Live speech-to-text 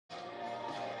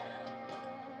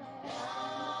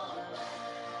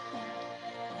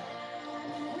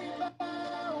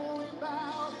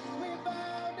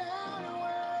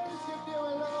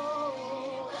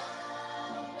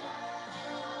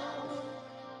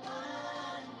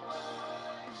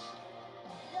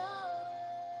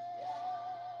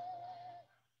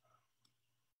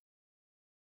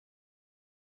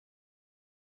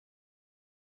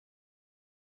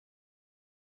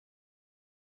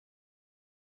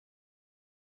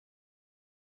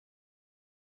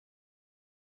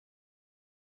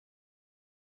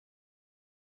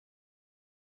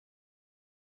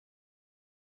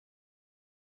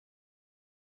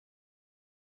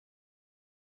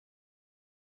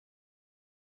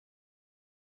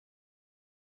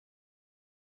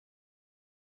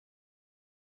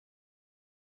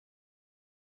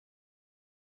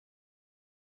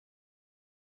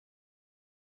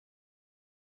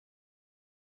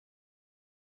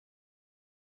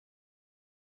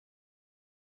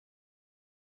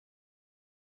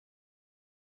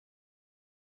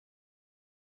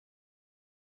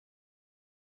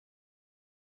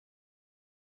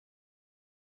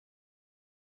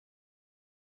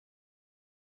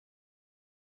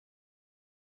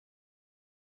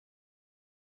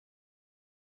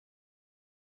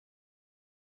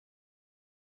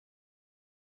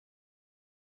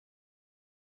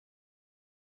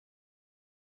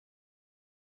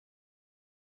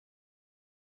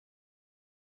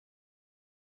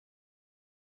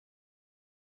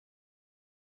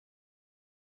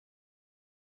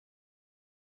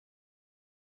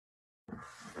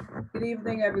Good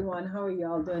evening, everyone. How are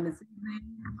y'all doing this evening?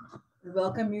 We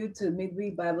welcome you to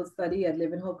midweek Bible study at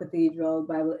Living Hope Cathedral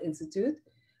Bible Institute.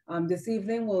 This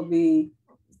evening, we'll be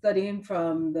studying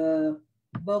from the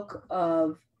book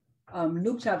of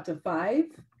Luke chapter 5,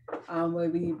 where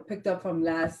we picked up from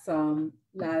last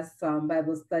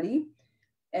Bible study.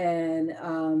 And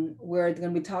we're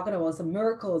going to be talking about some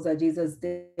miracles that Jesus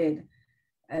did.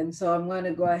 And so I'm going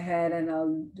to go ahead and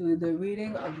I'll do the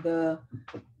reading of the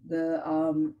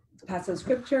passage of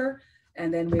scripture,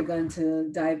 and then we're going to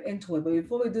dive into it. But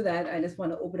before we do that, I just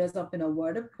want to open us up in a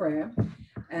word of prayer.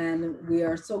 And we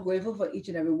are so grateful for each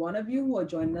and every one of you who are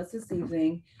joining us this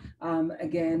evening.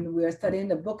 Again, we are studying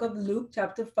the book of Luke,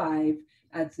 chapter 5,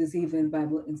 at this evening's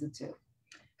Bible Institute.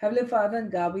 Heavenly Father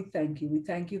and God, we thank you. We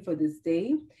thank you for this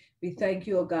day. We thank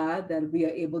you, oh God, that we are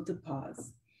able to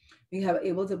pause. We are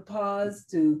able to pause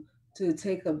to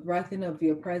take a breath in of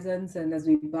your presence. And as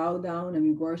we bow down and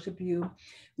we worship you,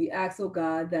 we ask, oh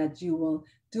God, that you will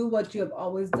do what you have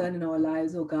always done in our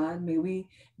lives, oh God. May we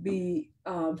be,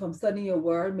 from studying your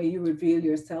word, may you reveal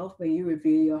yourself, may you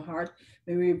reveal your heart,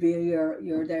 may you reveal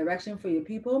your direction for your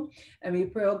people. And we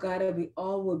pray, oh God, that we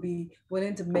all will be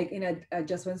willing to make any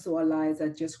adjustments to our lives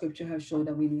that your scripture has shown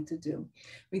that we need to do.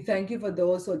 We thank you for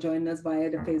those who are joining us via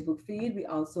the Facebook feed. We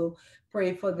also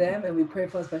pray for them, and we pray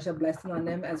for a special blessing on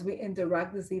them as we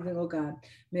interact this evening, oh God.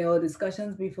 May our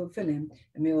discussions be fulfilling,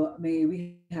 and may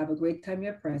we have a great time in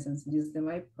your presence. In Jesus' name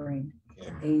I pray.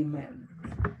 Amen.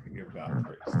 We give God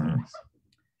praise. Thanks.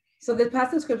 So the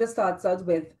passage of scripture starts out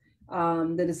with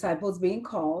the disciples being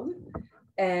called,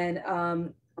 and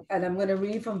I'm going to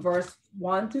read from verse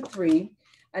 1 to 3,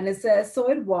 and it says, "So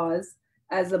it was,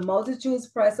 as the multitudes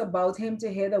pressed about him to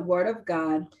hear the word of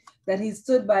God, that he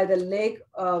stood by the lake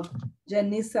of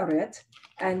Gennesaret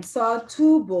and saw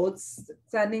two boats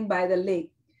standing by the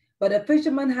lake. But the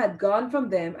fishermen had gone from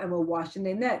them and were washing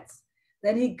their nets.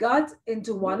 Then he got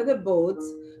into one of the boats,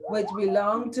 which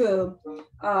belonged to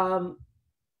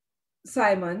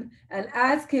Simon, and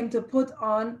asked him to put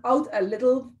out a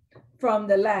little from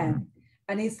the land.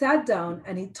 And he sat down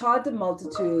and he taught the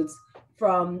multitudes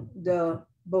from the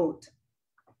boat."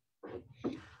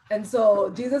 And so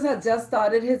Jesus had just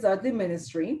started his earthly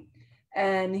ministry,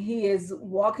 and he is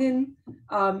walking.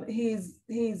 He's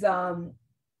being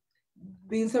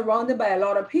surrounded by a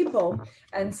lot of people,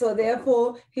 and so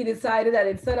therefore he decided that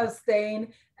instead of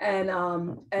staying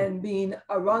and being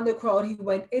around the crowd, he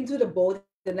went into the boat,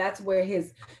 and that's where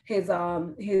his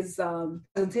presentation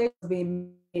was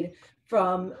being made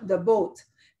from the boat.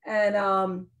 And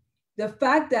the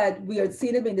fact that we are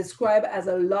seeing it being described as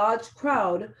a large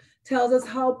crowd tells us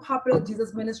how popular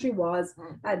Jesus' ministry was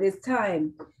at this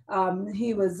time.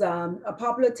 He was a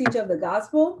popular teacher of the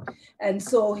gospel, and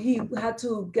so he had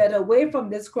to get away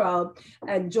from this crowd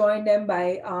and join them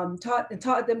by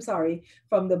taught them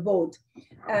from the boat,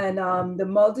 and the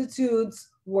multitudes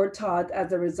were taught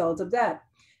as a result of that.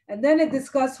 And then it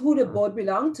discussed who the boat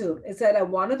belonged to. It said that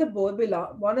one of the boats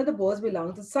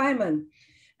belonged to Simon.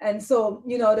 And so,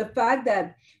 the fact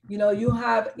that, you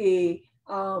have a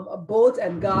boat,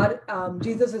 and God,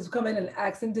 Jesus is coming and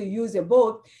asking to use your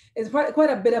boat is quite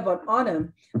a bit of an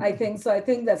honor, I think. So I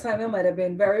think that Simon might have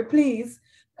been very pleased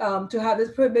to have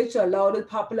this privilege to allow the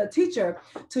popular teacher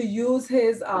to use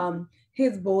his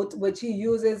boat, which he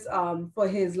uses for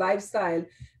his lifestyle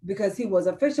because he was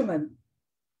a fisherman.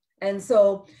 And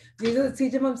so Jesus is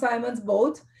teaching from Simon's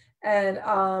boat, and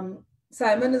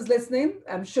Simon is listening,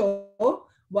 I'm sure,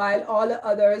 while all the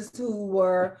others who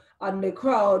were on the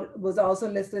crowd was also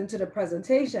listening to the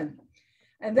presentation.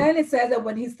 And then it says that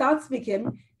when he started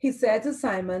speaking, he said to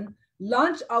Simon,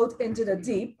 "Launch out into the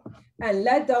deep and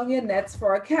let down your nets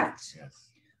for a catch."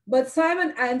 Yes. But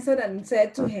Simon answered and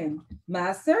said to him,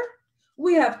 "Master,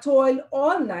 we have toiled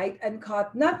all night and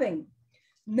caught nothing.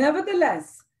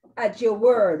 Nevertheless, at your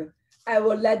word, I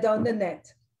will let down the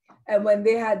net." And when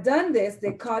they had done this,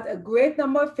 they caught a great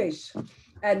number of fish,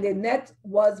 and the net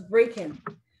was breaking.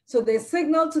 So they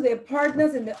signaled to their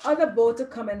partners in the other boat to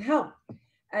come and help.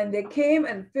 And they came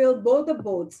and filled both the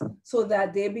boats so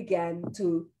that they began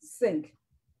to sink.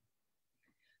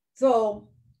 So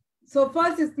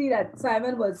first you see that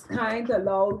Simon was kind to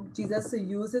allow Jesus to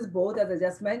use his boat, as I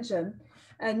just mentioned.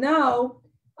 And now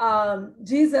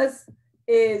Jesus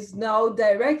is now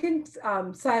directing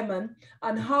Simon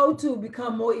on how to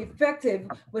become more effective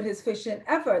with his fishing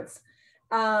efforts.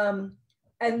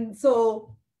 And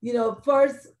so,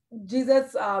 first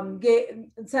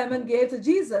Simon gave to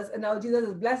Jesus, and now Jesus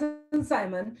is blessing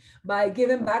Simon by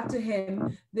giving back to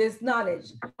him this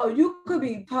knowledge. Now you could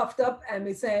be puffed up and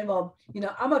be saying, well,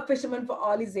 I'm a fisherman for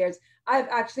all these years. I've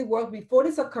actually worked before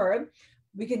this occurred.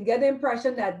 we can get the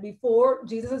impression that before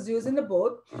Jesus was using the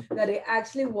boat, that they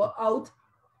actually were out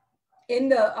in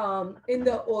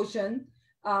the ocean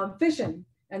fishing,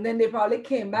 and then they probably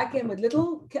came back in with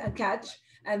little catch,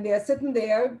 and they're sitting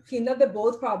there cleaned up the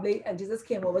boat probably, and Jesus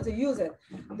came over to use it.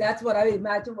 That's what I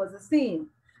imagine was the scene.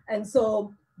 And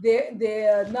so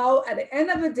they're now at the end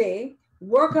of the day,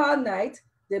 work all night.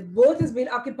 The boat is being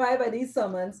occupied by these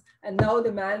summons, and now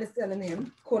the man is telling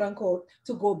him, quote unquote,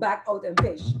 to go back out and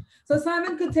fish. So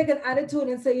Simon could take an attitude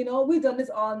and say, we've done this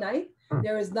all night.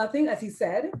 There is nothing, as he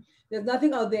said, there's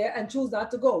nothing out there, and choose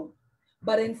not to go.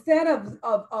 But instead of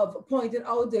pointing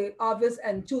out the obvious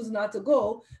and choosing not to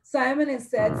go, Simon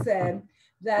instead said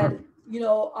that,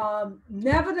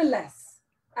 nevertheless,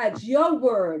 at your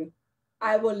word,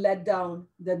 I will let down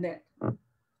the net.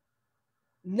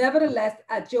 Nevertheless,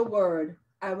 at your word,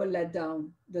 I will let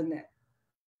down the net.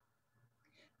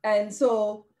 And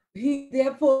so he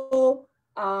therefore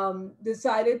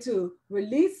decided to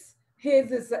release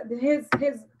his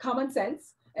common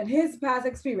sense and his past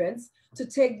experience to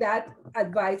take that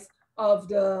advice of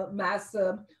the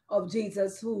master of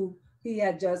Jesus, who he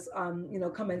had just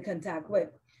come in contact with.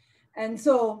 And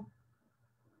so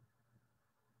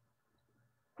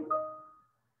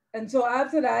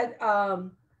after that,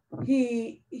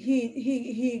 he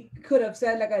could have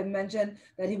said, like I mentioned,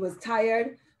 that he was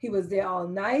tired. He was there all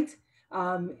night.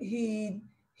 He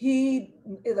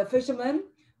is a fisherman.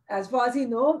 As far as he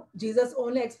knows, Jesus'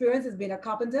 only experience is being a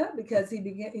carpenter, because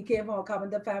he came from a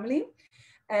carpenter family.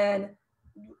 And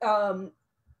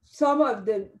some of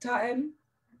the time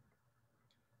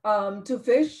to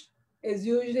fish is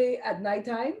usually at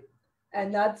nighttime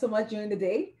and not so much during the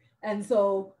day. And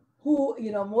so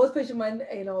most fishermen,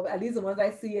 at least the ones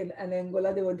I see in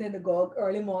Angola, they would tend to go out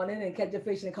early morning and catch a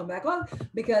fish and come back on,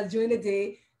 because during the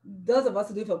day, those of us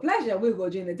who do it for pleasure, we'll go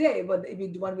during the day. But if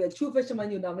you want to be a true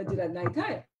fisherman, you normally do that at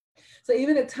nighttime. So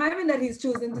even the timing that he's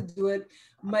choosing to do it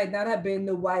might not have been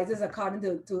the wisest according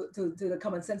to the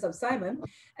common sense of Simon.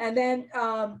 And then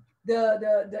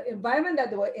the environment that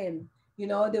they were in,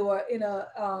 they were in a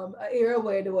area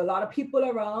where there were a lot of people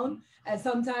around, and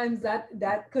sometimes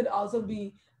that could also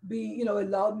be with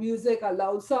loud music or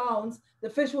loud sounds, the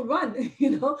fish would run,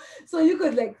 So you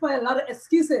could find a lot of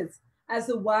excuses as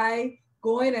to why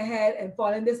going ahead and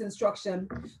following this instruction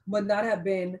would not have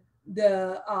been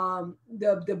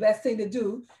the best thing to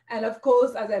do. And of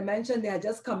course, as I mentioned, they had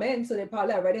just come in, so they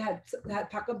probably already had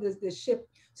packed up this ship,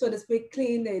 so to speak,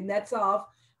 clean the nets off,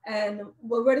 and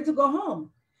were ready to go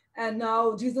home. And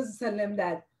now Jesus is telling them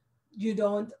that you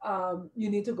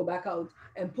need to go back out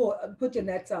and put your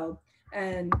nets out.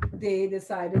 And he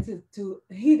decided to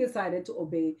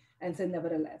obey and say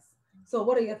nevertheless. So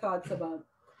what are your thoughts about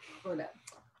that?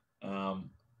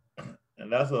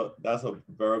 And that's a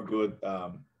very good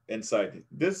insight.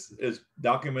 This is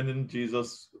documenting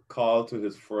Jesus' call to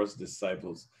his first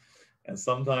disciples. And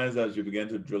sometimes as you begin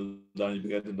to drill down, you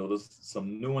begin to notice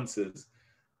some nuances.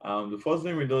 The first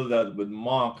thing we know is that with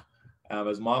Mark,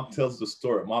 as Mark tells the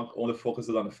story, Mark only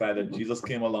focuses on the fact that Jesus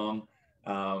came along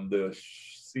the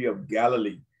Sea of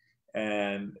Galilee.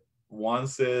 And one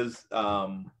says,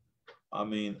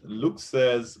 Luke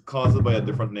says, calls it by a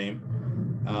different name,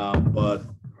 but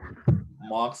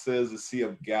Mark says the Sea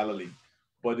of Galilee.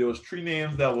 But there was three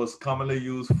names that was commonly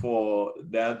used for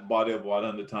that body of water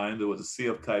at the time. There was the Sea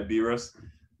of Tiberias,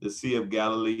 the Sea of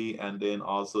Galilee, and then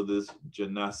also this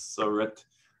Gennesaret,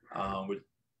 which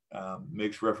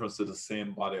makes reference to the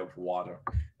same body of water.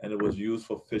 And it was used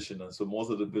for fishing. And so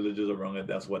most of the villages around it,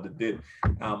 that's what they did.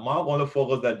 Mark only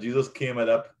focused that Jesus came at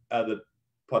a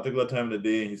particular time of the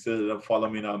day, and he said, follow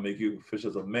me now, I'll make you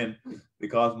fishers of men.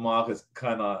 Because Mark is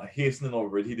kind of hastening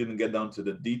over it, he didn't get down to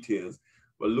the details.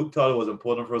 But Luke thought it was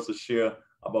important for us to share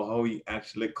about how he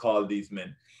actually called these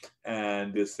men.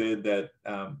 And they said that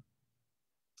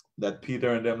that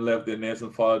Peter and them left their nets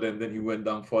and followed them. Then he went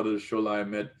down further to the shoreline,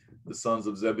 met the sons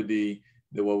of Zebedee.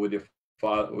 They were with their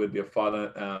father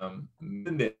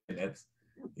in their nets.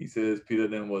 He says Peter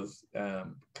then was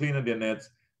cleaning their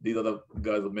nets. These other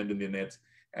guys were mending their nets.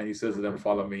 And he says to them,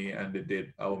 follow me, and they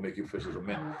did. I will make you fishers of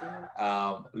men.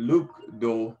 Luke,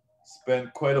 though,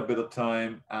 spent quite a bit of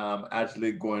time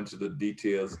actually going to the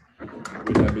details,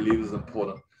 which I believe is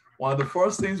important. One of the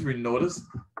first things we notice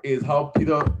is how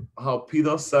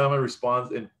Peter Simon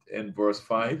responds in verse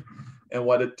 5. And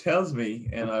what it tells me,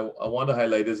 and I want to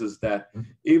highlight this, is that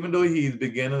even though he's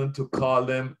beginning to call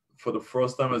them for the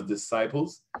first time as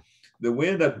disciples, the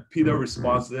way that Peter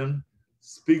responds to them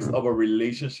speaks of a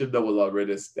relationship that was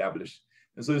already established.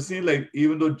 And so it seems like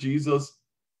even though Jesus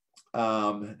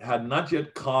had not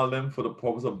yet called them for the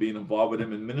purpose of being involved with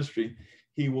him in ministry,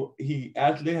 he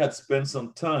actually had spent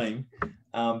some time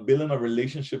building a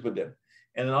relationship with them.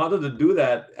 And in order to do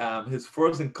that, his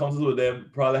first encounters with them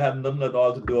probably had nothing at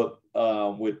all to do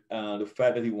with the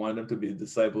fact that he wanted them to be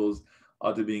disciples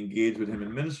or to be engaged with him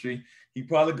in ministry. He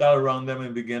probably got around them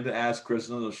and began to ask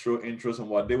questions or show interest in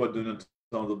what they were doing in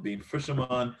terms of being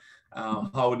fishermen,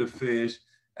 how to fish.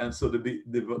 And so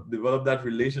develop that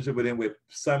relationship with him, where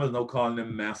Simon's now calling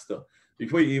him master.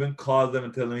 Before he even calls them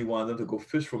and tells them he wants them to go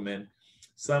fish for men,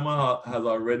 Simon has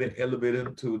already elevated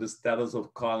him to the status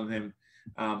of calling him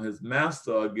his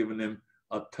master, or giving him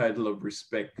a title of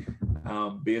respect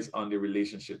based on the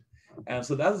relationship. And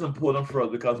so that's important for us,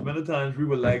 because many times we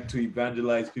would like to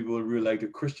evangelize people, we would like to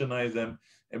Christianize them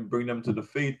and bring them to the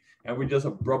faith, and we just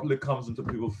abruptly comes into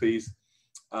people's face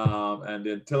and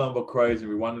then tell them about Christ, and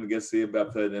we want them to get saved,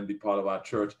 baptized, and be part of our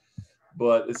church.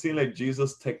 But it seemed like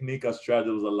Jesus' technique or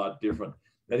strategy was a lot different.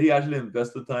 That he actually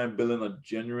invested time building a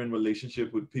genuine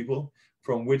relationship with people,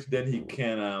 from which then he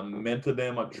can mentor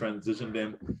them or transition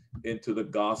them into the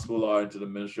gospel or into the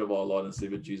ministry of our Lord and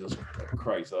Savior Jesus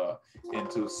Christ, or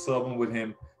into serving with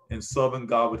him and serving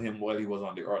God with him while he was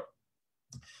on the earth.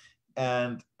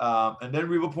 And then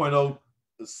we will point out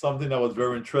something that was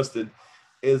very interesting,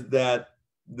 is that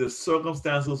the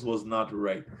circumstances was not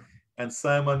right. And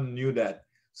Simon knew that.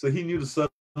 So he knew the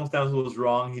circumstances was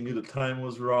wrong. He knew the time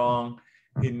was wrong.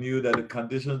 He knew that the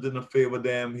conditions didn't favor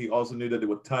them. He also knew that they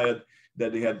were tired,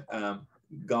 that they had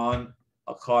gone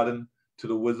according to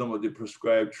the wisdom of the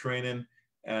prescribed training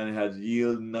and it has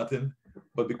yielded nothing.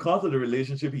 But because of the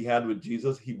relationship he had with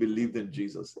Jesus, he believed in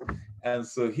Jesus. And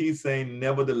so he's saying,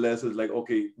 nevertheless, it's like,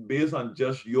 okay, based on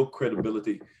just your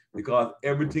credibility, because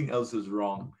everything else is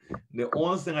wrong, the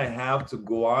only thing I have to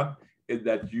go on is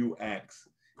that you ask.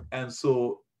 And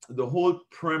so the whole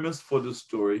premise for the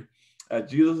story,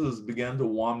 Jesus began to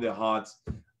warm their hearts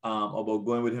about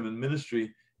going with him in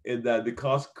ministry, is that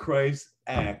because Christ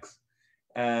asked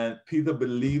and Peter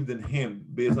believed in him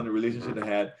based on the relationship they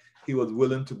had, he was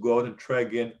willing to go out and try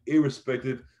again,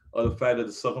 irrespective of the fact that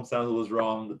the circumstances was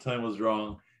wrong, the time was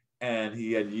wrong, and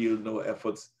he had yielded no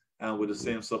efforts and with the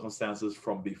same circumstances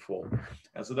from before.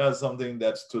 And so that's something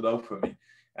that stood out for me.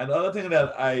 And the other thing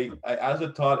that I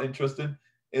actually thought interesting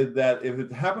is that if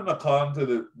it happened according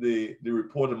to the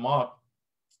report of Mark,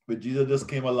 where Jesus just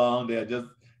came along, they had just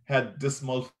had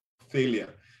dismal failure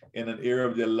in an area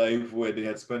of their life where they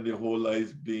had spent their whole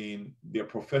lives being their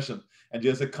profession. And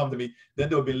Jesus said, come to me. Then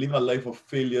they'll be living a life of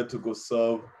failure to go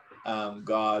serve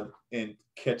God in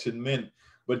catching men.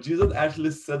 But Jesus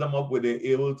actually set them up where they're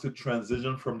able to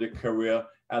transition from their career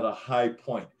at a high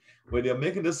point, where they're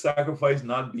making the sacrifice,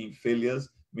 not being failures,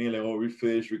 meaning like, oh, we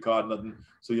fish, we caught nothing.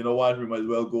 So you know what, we might as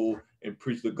well go and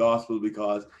preach the gospel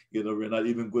because, you know, we're not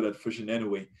even good at fishing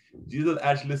anyway. Jesus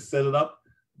actually set it up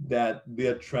that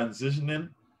they're transitioning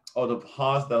out of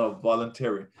hearts that are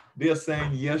voluntary. They are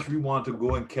saying, yes, we want to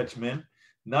go and catch men,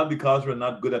 not because we're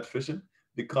not good at fishing,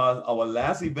 because our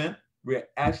last event, we're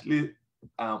actually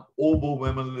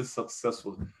overwhelmingly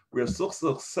successful. We are so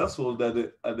successful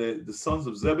that the sons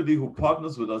of Zebedee, who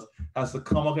partners with us, has to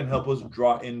come up and help us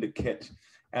draw in the catch.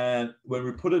 And when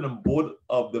we put it on board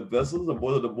of the vessels, on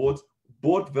board of the boats,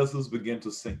 both vessels begin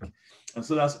to sink. And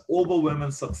so that's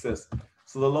overwhelming success.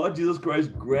 So the Lord Jesus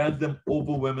Christ grants them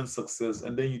overwhelming success.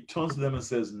 And then he turns to them and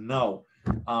says, now,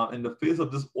 in the face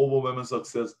of this overwhelming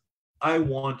success, I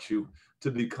want you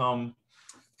to become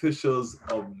fishers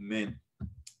of men.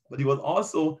 But he was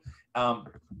also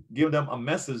giving them a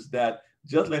message that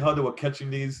just like how they were catching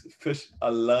these fish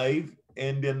alive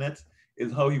in their nets,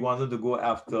 is how he wants them to go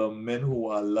after men who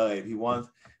are alive. He wants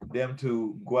them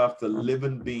to go after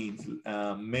living beings,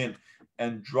 men,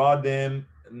 and draw them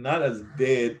not as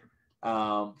dead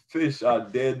fish or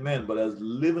dead men, but as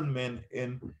living men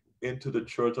into the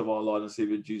church of our Lord and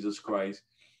Savior Jesus Christ,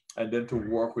 and then to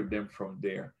work with them from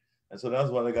there. And so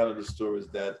that's what I got out of the story, is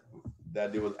that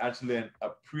there was actually a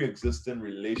pre-existing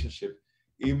relationship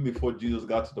even before Jesus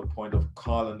got to the point of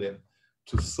calling them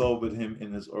to serve with him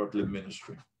in his earthly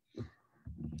ministry.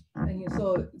 And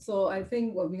so I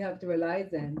think what we have to realize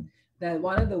then, that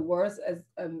one of the worst, as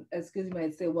excuse me,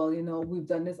 might say, well, you know, we've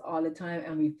done this all the time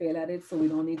and we fail at it, so we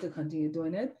don't need to continue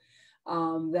doing it.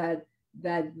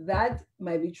 That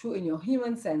might be true in your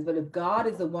human sense, but if God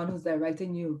is the one who's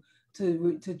directing you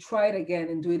to try it again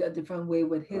and do it a different way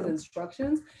with his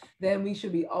instructions, then we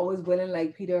should be always willing,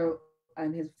 like Peter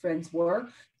and his friends were,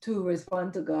 to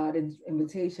respond to God's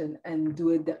invitation and do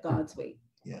it God's way.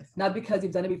 Yes. Not because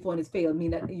you've done it before and it's failed,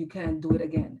 mean that you can't do it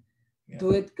again. Yeah.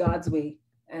 Do it God's way.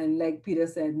 And like Peter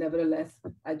said, nevertheless,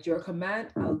 at your command,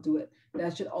 I'll do it.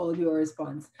 That should all be your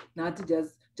response, not to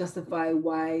just justify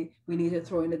why we need to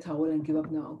throw in the towel and give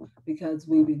up now because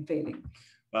we've been failing.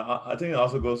 I think it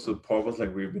also goes to purpose,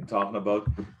 like we've been talking about,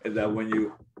 is that when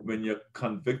you're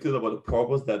convicted about the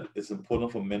purpose that it's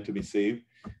important for men to be saved,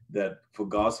 that for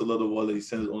God so loved the world that He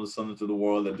sent His only Son into the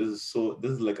world, that this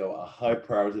is like a high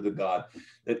priority to God.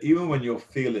 That even when you're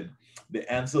failing, the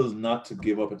answer is not to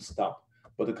give up and stop,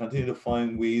 but to continue to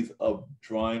find ways of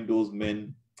drawing those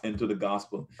men into the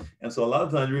gospel. And so a lot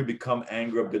of times we become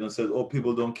angry a bit and says, "Oh,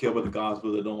 people don't care about the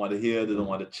gospel. They don't want to hear. They don't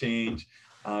want to change.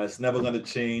 It's never going to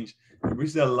change." We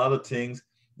see a lot of things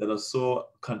that are so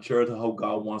contrary to how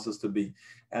God wants us to be.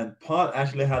 And Paul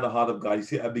actually had the heart of God. You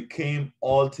see, I became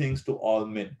all things to all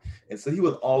men. And so he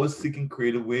was always seeking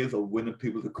creative ways of winning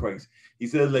people to Christ. He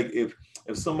said, like, if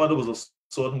somebody was a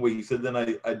certain way, he said, then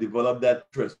I developed that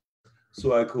interest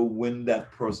so I could win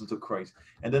that person to Christ.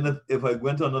 And then if I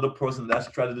went to another person, that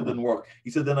strategy didn't work.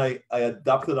 He said, then I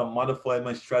adopted or modified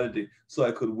my strategy so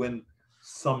I could win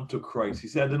some to Christ. He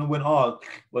said, I didn't win all,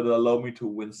 but it allowed me to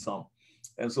win some.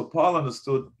 And so Paul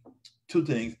understood two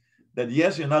things, that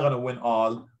yes, you're not going to win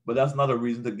all, but that's not a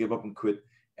reason to give up and quit.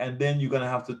 And then you're going to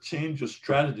have to change your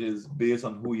strategies based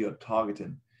on who you're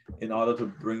targeting in order to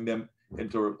bring them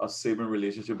into a saving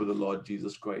relationship with the Lord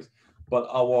Jesus Christ. But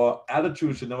our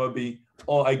attitude should never be,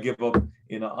 oh, I give up. I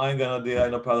ain't gonna do. I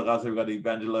know Pastor we got to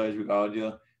evangelize, we got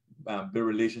to build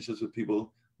relationships with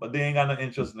people, but they ain't got no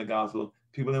interest in the gospel.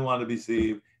 People didn't want to be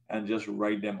saved, and just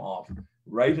write them off.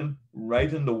 Writing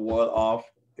the world off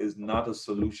is not a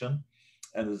solution,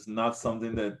 and it's not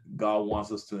something that God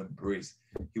wants us to embrace.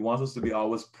 He wants us to be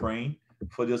always praying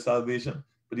for their salvation,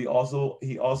 but he also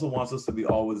wants us to be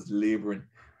always laboring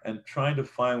and trying to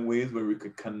find ways where we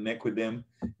could connect with them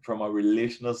from a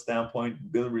relational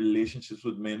standpoint, build relationships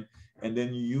with men, and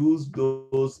then use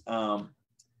those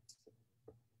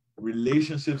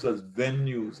relationships as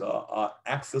venues or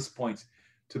access points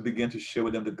to begin to share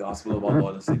with them the gospel of our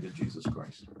Lord and Savior Jesus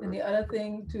Christ. And the other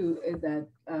thing too is that,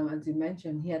 as you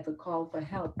mentioned, he had to call for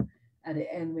help at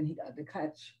the end when he got the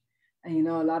catch. And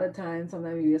a lot of times,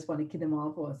 sometimes we just want to keep them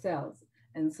all for ourselves,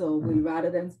 and so we rather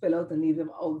than spill out and leave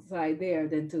them outside there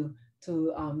than to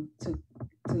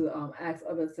ask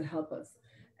others to help us.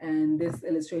 And this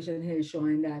illustration here is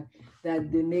showing that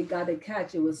when they got the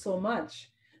catch, it was so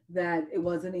much that it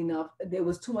wasn't enough. It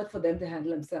was too much for them to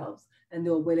handle themselves, and they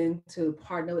were willing to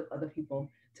partner with other people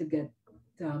to get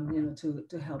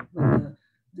to help with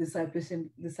the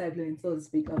discipling, so to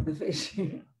speak, of the fish.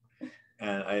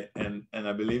 And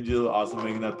I believe you're also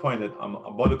making that point that I'm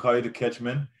about to call you to catch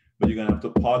men, but you're gonna have to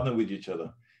partner with each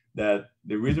other. That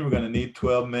the reason we're gonna need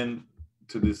 12 men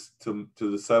to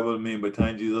disciple me by the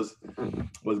time Jesus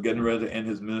was getting ready to end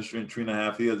his ministry in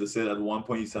 3.5 years, they said at one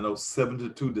point he sent out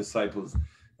 72 disciples.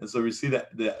 And so we see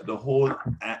that the whole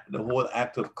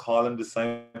act of calling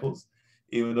disciples,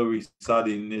 even though we saw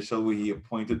the initial where he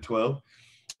appointed 12,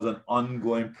 was an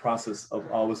ongoing process of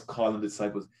always calling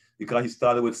disciples. Because he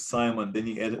started with Simon, then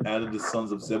he added the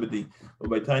sons of Zebedee.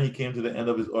 But by the time he came to the end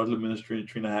of his earthly ministry in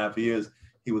 3.5 years,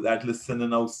 he was actually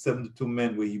sending out 72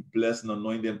 men where he blessed and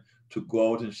anointed them to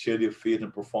go out and share their faith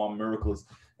and perform miracles.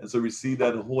 And so we see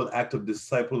that the whole act of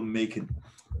disciple making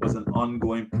was an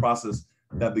ongoing process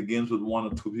that begins with one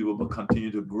or two people but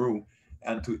continue to grow.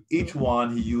 And to each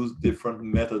one, he used different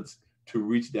methods to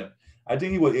reach them. I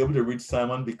think he was able to reach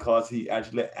Simon because he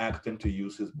actually asked him to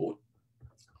use his boat.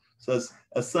 So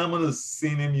as Simon has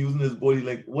seen him using his boat, he's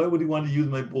like, why would he want to use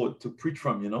my boat to preach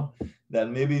from, That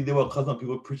maybe they were accustomed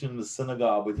people preaching in the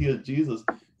synagogue, but here's Jesus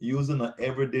using an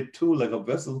everyday tool like a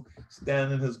vessel,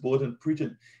 standing in his boat and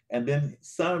preaching. And then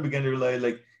Simon began to realize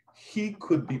like he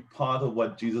could be part of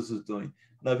what Jesus is doing.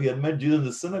 Now, if he had met Jesus in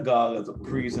the synagogue as a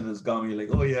priest in his garment, you're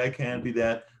like, oh yeah, I can't be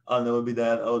that. I'll never be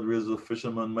that. I was raised as a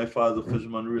fisherman. My father's a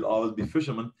fisherman. We'll always be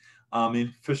fishermen.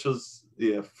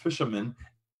 Fishermen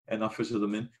and not fishers of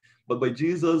men. But by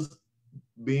Jesus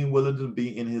being willing to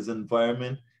be in his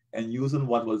environment and using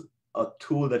what was a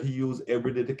tool that he used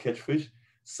every day to catch fish,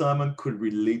 Simon could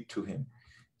relate to him.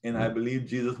 And I believe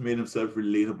Jesus made himself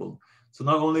relatable. So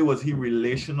not only was he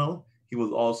relational, he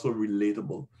was also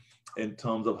relatable in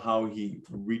terms of how he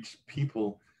reached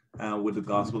people with the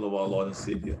gospel of our Lord and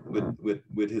Savior,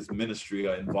 with his ministry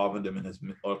or involving them in his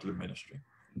earthly ministry.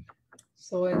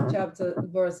 So in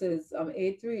verses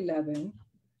 8 through 11,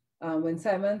 when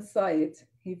Simon saw it,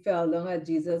 he fell down at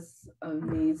Jesus'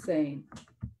 knees, saying,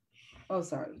 "Oh,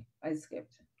 sorry, I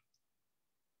skipped.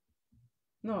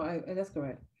 No, that's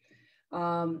correct.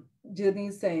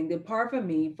 Jesus saying, 'Depart from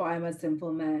me, for I am a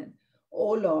sinful man,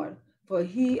 O Lord.' For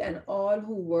he and all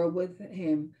who were with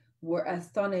him were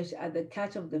astonished at the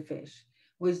catch of the fish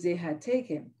which they had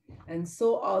taken. And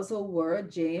so also were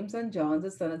James and John,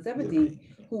 the son of Zebedee,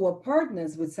 who were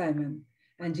partners with Simon.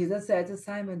 And Jesus said to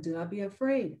Simon, 'Do not be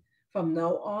afraid. From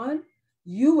now on,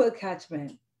 you will catch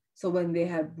men. So when they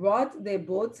had brought their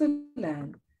boat to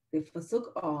land, they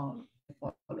forsook all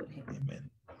and followed him. Amen.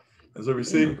 And so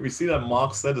we see that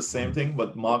Mark said the same thing,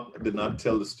 but Mark did not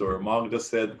tell the story. Mark just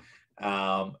said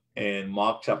in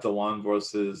Mark chapter 1,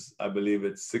 verses, I believe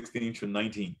it's 16 to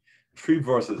 19, 3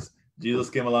 verses.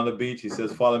 Jesus came along the beach. He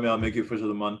says, "Follow me, I'll make you fish of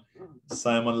the man."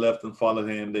 Simon left and followed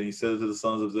him. Then he said to the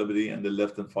sons of Zebedee, and they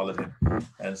left and followed him.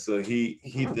 And so he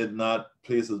did not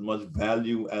place as much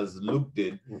value as Luke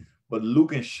did. But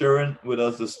Luke, in sharing with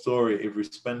us the story, if we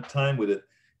spend time with it,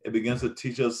 it begins to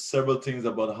teach us several things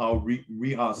about how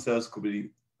we ourselves could be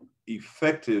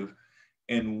effective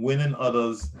in winning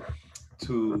others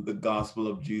to the gospel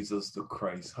of Jesus, to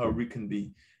Christ, how we can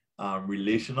be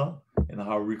relational and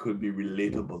how we could be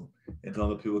relatable, and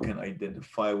other people can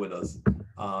identify with us,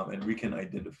 and we can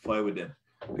identify with them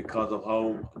because of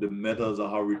how the methods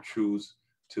of how we choose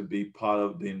to be part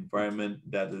of the environment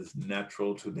that is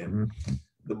natural to them.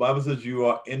 The Bible says you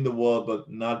are in the world, but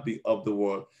not be of the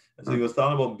world. And so he was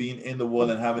talking about being in the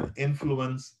world and having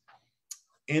influence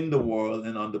in the world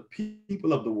and on the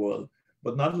people of the world,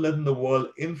 but not letting the world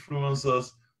influence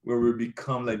us where we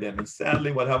become like them. And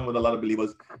sadly, what happened with a lot of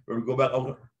believers, when we go back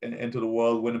out into the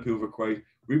world, winning people for Christ,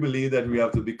 we believe that we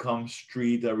have to become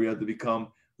street, that we have to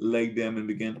become like them and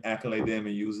begin acting like them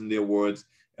and using their words,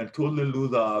 and totally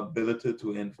lose our ability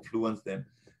to influence them.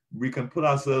 We can put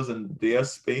ourselves in their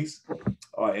space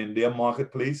or in their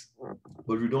marketplace,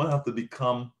 but we don't have to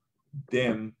become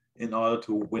them in order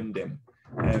to win them,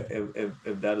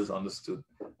 if that is understood.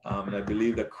 And I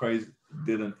believe that Christ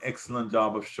did an excellent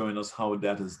job of showing us how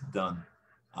that is done.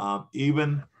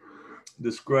 Even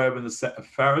the scribe and the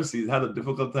Pharisees had a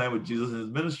difficult time with Jesus in his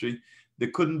ministry. They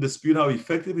couldn't dispute how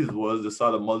effective he was. They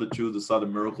saw the multitudes, they saw the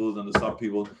miracles, and they saw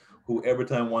people who every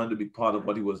time wanted to be part of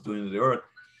what he was doing in the earth.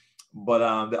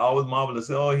 But they always marveled and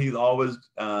say, "Oh, he's always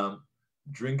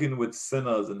drinking with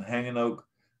sinners and hanging out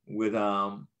with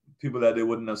people that they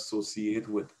wouldn't associate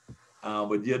with."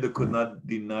 But yet they could not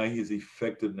deny his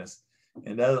effectiveness.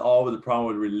 And that is always the problem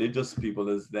with religious people,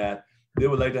 is that they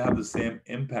would like to have the same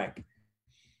impact,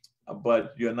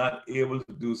 but you're not able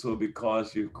to do so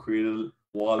because you've created a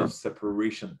wall of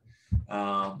separation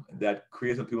that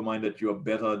creates in people's mind that you're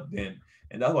better than.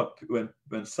 And that's what,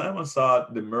 when Simon saw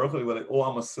the miracle, he was like, "Oh,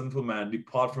 I'm a sinful man,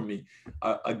 depart from me."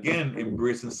 Again,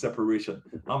 embracing separation.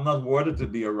 I'm not worthy to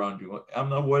be around you. I'm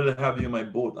not worthy to have you in my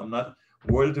boat. I'm not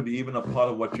worthy to be even a part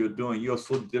of what you're doing. You're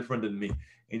so different than me.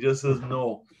 He just says,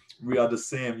 "No, we are the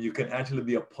same. You can actually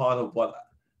be a part of what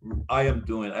I am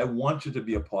doing. I want you to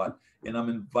be a part. And I'm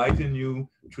inviting you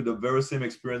to the very same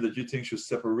experience that you think should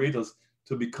separate us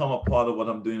to become a part of what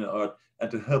I'm doing on earth and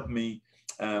to help me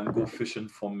go fishing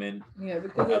for men." Yeah,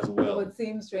 because as it well. would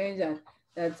seem strange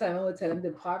that Simon would tell him to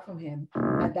depart from him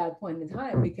at that point in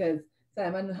time, because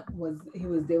he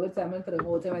was there with Simon for the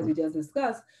whole time, as we just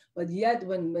discussed. But yet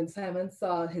when Simon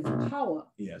saw his power,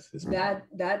 Yes,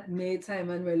 that made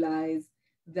Simon realize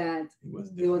that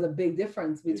was there was a big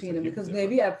difference between them, because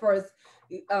maybe at first,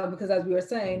 because as we were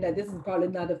saying, that this is probably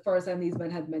not the first time these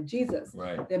men had met Jesus.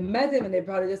 Right. They met him and they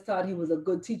probably just thought he was a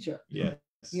good teacher. Yes.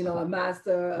 You know, a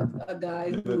master, a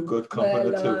guy Maybe a who good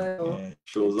comforter too.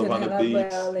 Shows up on the beach.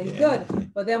 Well, and he's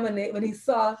good. But then when he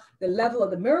saw the level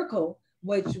of the miracle,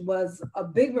 which was a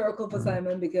big miracle for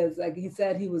Simon, because like he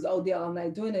said, he was out there all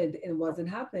night doing it and it wasn't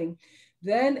happening.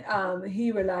 Then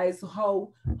he realized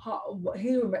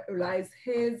he realized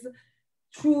his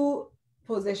true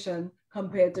position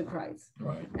compared to Christ.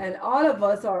 Right. And all of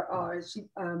us have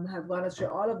gone astray.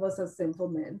 All of us are sinful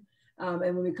men. And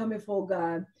when we come before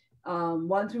God,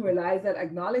 once we realize that,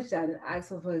 acknowledge that, and ask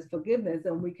for his forgiveness,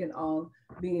 then we can all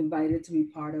be invited to be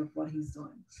part of what he's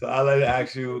doing. So I'd like to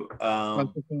ask you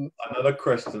another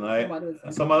question.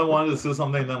 Somebody wanted to say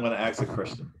something, then I'm going to ask a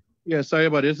question. Yeah, sorry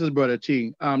about this. This is Brother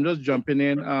T. Just jumping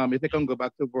in. If I can go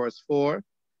back to verse 4.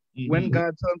 When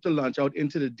God told him to launch out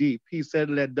into the deep, he said,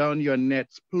 "Let down your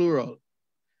nets," plural.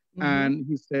 And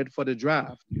he said, "for the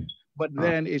draft." But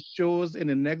then it shows in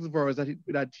the next verse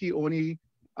that he only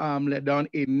let down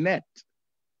a net,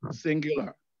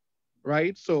 singular,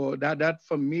 right? So that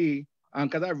for me,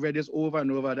 because I've read this over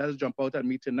and over, that has jumped out at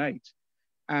me tonight.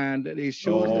 And it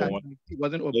shows that he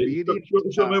wasn't obedient.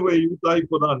 Show me where you thought he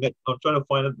put on net. I'm trying to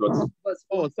find it.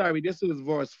 Oh, sorry, this is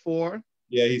verse 4.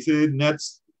 Yeah, he said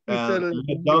nets.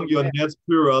 Let down your nets,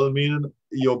 plural, meaning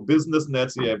your business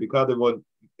nets, yeah, because they were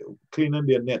cleaning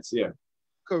their nets, yeah.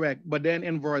 Correct. But then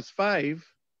in verse 5,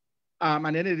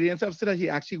 and then it ends up so that he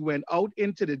actually went out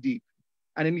into the deep.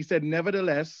 And then he said,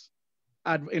 "Nevertheless,"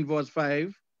 in verse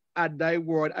 5, "at thy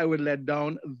word I will let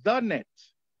down the net."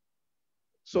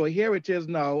 So here it is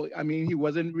now. I mean, he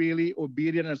wasn't really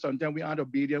obedient, and sometimes we aren't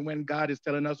obedient when God is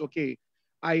telling us, okay,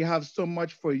 I have so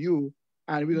much for you,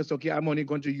 and we just, okay, I'm only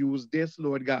going to use this,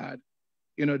 Lord God.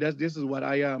 You know, this is what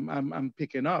I'm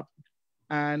picking up.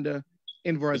 And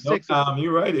in verse 6,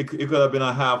 you're right. It could have been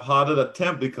a half-hearted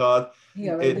attempt because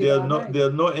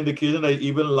there's no indication that he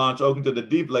even launched out into the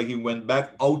deep, like he went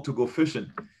back out to go fishing.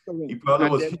 He probably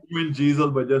was hearing Jesus,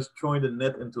 but just throwing the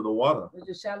net into the water.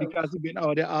 Because he's been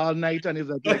out there all night and he's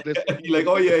like, listen. He's like,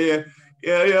 oh yeah,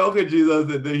 okay,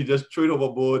 Jesus. And then he just threw it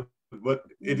overboard. But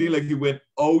it seemed like he went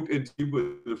out into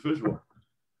where the fish were.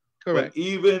 Correct. But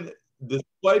even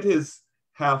despite his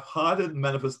half-hearted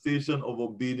manifestation of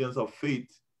obedience of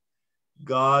faith,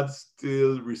 God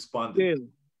still responded.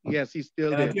 Yes, he still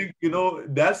did. I think,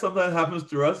 that sometimes happens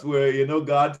to us where,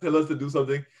 God tells us to do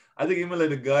something. I think even like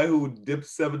the guy who dipped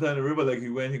 7 times in the river, like he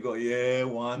went, he go, yeah,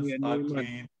 once,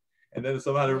 unclean. And then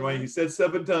somehow remind you, he said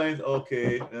 7 times,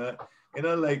 okay.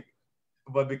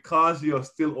 But because you're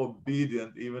still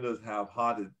obedient, even as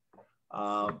half-hearted.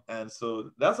 And so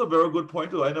that's a very good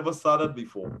point too. I never saw that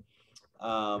before.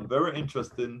 Very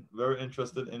interesting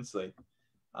insight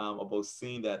about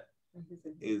seeing that.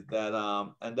 Is that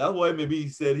and that's why maybe he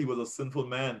said he was a sinful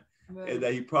man,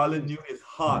 that he probably knew his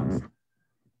heart.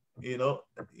 You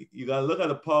gotta look at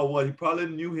the power of what he probably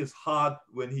knew his heart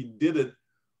when he did it,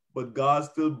 but God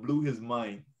still blew his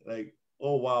mind. Like,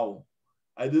 oh wow,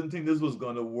 I didn't think this was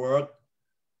gonna work,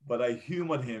 but I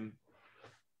humored him,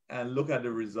 and look at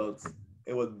the results.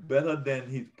 It was better than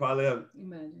he probably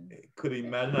could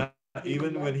imagine,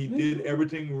 even when he did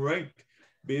everything right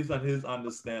based on his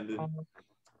understanding,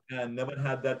 and never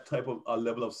had that type of a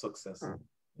level of success.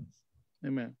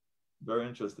 Amen. Very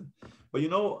interesting. But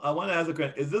I want to ask a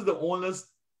question. Is this the only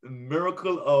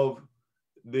miracle of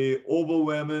the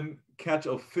overwhelming catch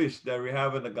of fish that we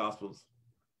have in the Gospels?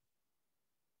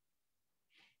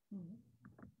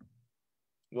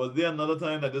 Was there another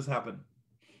time that this happened?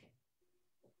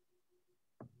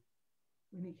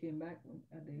 When he came back,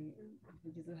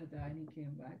 Jesus had died and he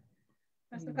came back.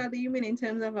 Pastor Carter, you mean in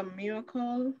terms of a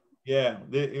miracle? Yeah,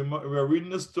 we're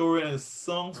reading the story and it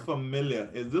sounds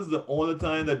familiar. Is this the only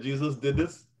time that Jesus did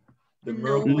this? The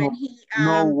miracle?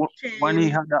 When he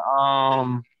had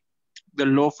the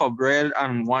loaf of bread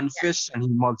and 1 fish and he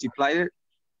multiplied it.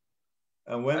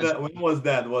 And when was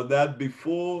that? Was that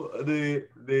before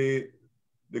the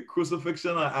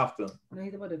crucifixion or after? No,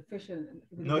 he's about the fish.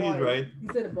 No, he's right. He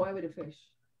said the boy with the fish.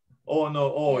 Oh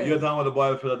no! Oh, yes. You're talking about the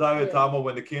boy with the fish. I thought you were talking about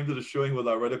when they came to the show, he was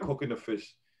already cooking the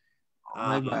fish.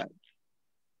 My bad.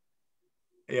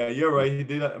 Yeah, you're right. He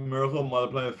did a miracle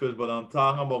multiplying the fish, but I'm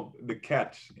talking about the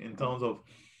catch in terms of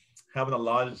having a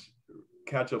large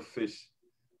catch of fish.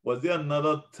 Was there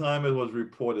another time it was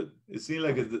reported? It seemed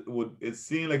like it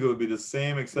would be the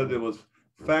same, except there was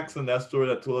facts in that story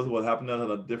that told us what happened at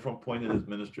a different point in his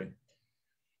ministry.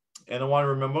 Anyone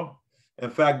remember?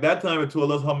 In fact, that time it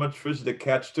told us how much fish they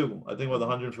catch too. I think it was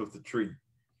 153.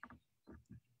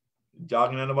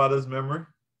 Jogging anybody's memory?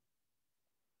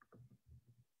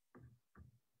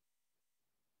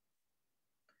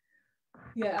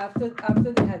 Yeah,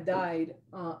 after they had died,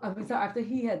 after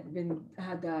he had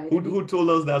died. Who told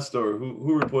us that story?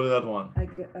 Who reported that one? I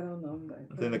don't know.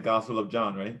 It's in the Gospel of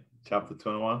John, right? Chapter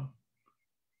 21.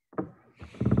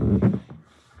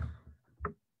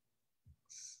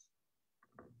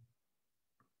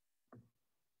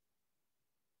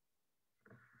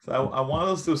 So I want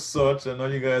us to search. I know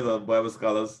you guys are Bible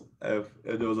scholars. If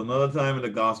there was another time in the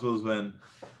Gospels when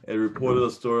it reported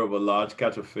a story of a large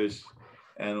catch of fish,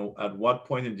 and at what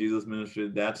point in Jesus' ministry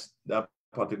that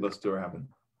particular story happened?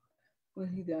 When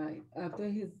he died. After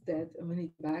his death, when he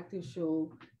came back to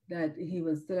show that he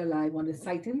was still alive, when the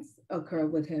sightings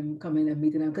occurred with him coming and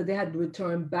meeting them, because they had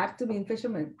returned back to being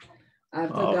fishermen.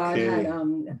 After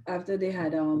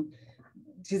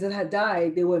Jesus had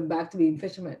died, they went back to being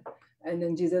fishermen. And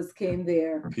then Jesus came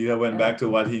there. Peter went back to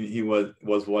what he was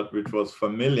which was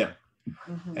familiar.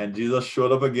 Mm-hmm. And Jesus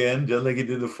showed up again, just like he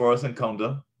did the first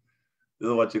encounter. This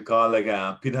is what you call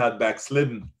Peter had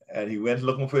backslidden, and he went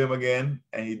looking for him again,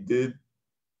 and he did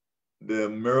the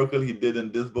miracle he did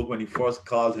in this book when he first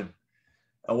called him.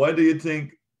 And why do you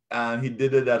think he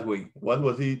did it that way? What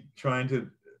was he trying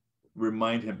to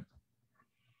remind him?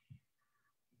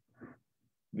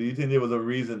 Do you think there was a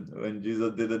reason when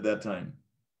Jesus did it that time?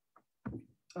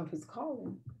 Of his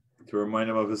calling. To remind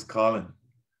him of his calling,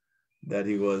 that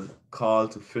he was called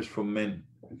to fish for men,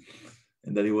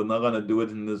 and that he was not going to do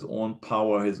it in his own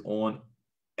power, his own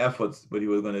efforts, but he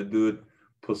was going to do it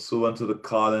pursuant to the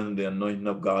calling and the anointing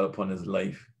of God upon his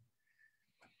life.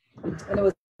 And it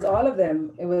was all of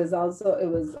them.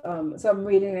 So I'm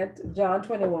reading it, John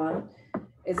 21.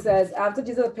 It says, after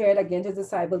Jesus appeared again to his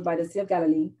disciples by the Sea of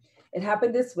Galilee, it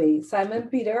happened this way. Simon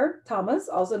Peter, Thomas,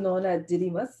 also known as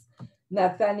Didymus,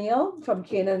 Nathanael from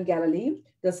Cana in Galilee,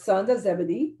 the sons of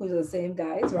Zebedee, who are the same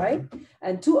guys, right?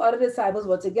 And two other disciples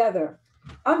were together.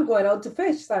 I'm going out to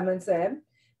fish, Simon said.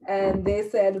 And they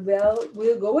said, well,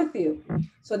 we'll go with you.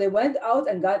 So they went out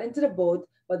and got into the boat,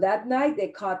 but that night they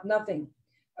caught nothing.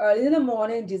 Early in the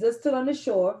morning, Jesus stood on the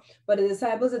shore, but the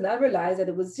disciples did not realize that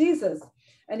it was Jesus.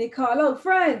 And he called out,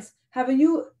 friends, haven't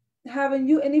you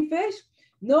any fish?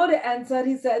 No, they answered.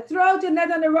 He said, throw out your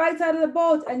net on the right side of the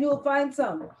boat and you'll find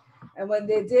some. And when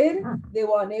they did, they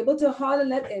were unable to haul the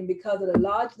net in because of the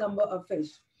large number of fish.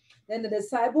 Then the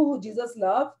disciple who Jesus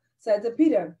loved said to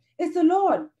Peter, it's the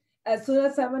Lord. As soon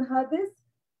as Simon heard this,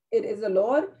 it is the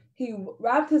Lord, he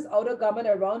wrapped his outer garment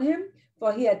around him,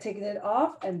 for he had taken it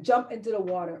off, and jumped into the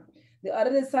water. The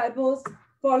other disciples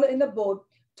followed in the boat,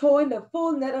 towing the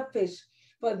full net of fish,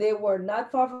 for they were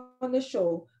not far from the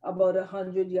shore, about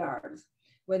 100 yards.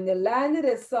 When they landed,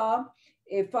 they saw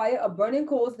a fire of burning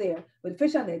coals there, with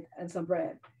fish on it and some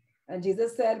bread. And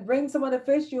Jesus said, bring some of the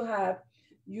fish you have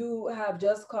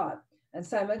just caught. And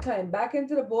Simon climbed back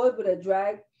into the boat with a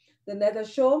drag the net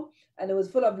ashore, and it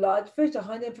was full of large fish,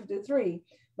 153.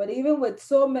 But even with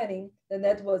so many, the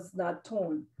net was not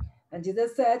torn. And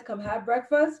Jesus said, come have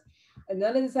breakfast. And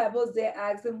none of the disciples there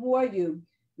asked him, who are you?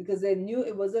 Because they knew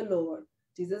it was the Lord.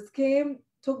 Jesus came,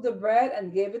 took the bread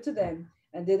and gave it to them,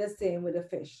 and did the same with the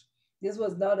fish. This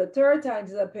was now the third time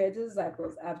Jesus appeared to the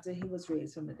disciples after he was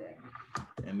raised from the dead.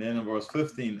 And then in verse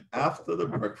 15, after the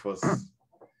breakfast,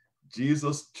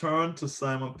 Jesus turned to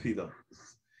Simon Peter.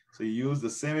 So he used the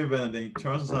same event, and then he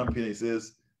turns to Simon Peter. He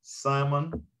says,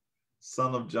 Simon,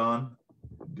 son of John,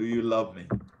 do you love me?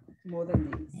 More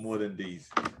than these. More than these.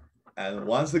 And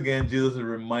once again, Jesus is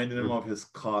reminding him of his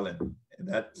calling. And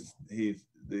that he's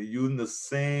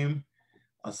using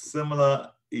a similar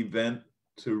event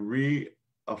to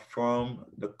reaffirm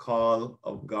the call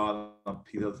of God on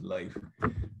Peter's life.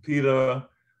 Peter,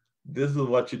 this is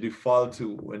what you default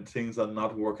to when things are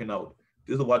not working out.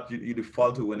 This is what you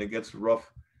default to when it gets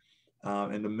rough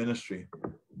in the ministry.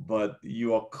 But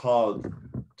you are called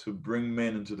to bring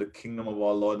men into the kingdom of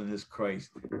our Lord and his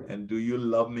Christ. And do you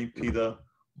love me, Peter,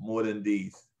 more than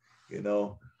these? You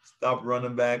know, stop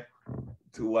running back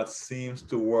to what seems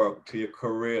to work, to your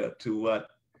career, to what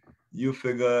you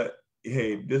figure,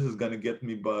 hey, this is going to get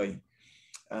me by.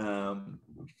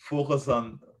 Focus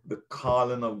on the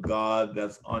calling of God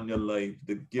that's on your life,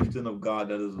 the gifting of God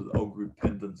that is without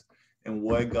repentance, and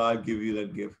why God give you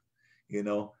that gift, you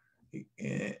know,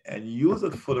 and use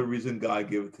it for the reason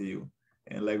God gave it to you.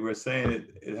 And like we're saying,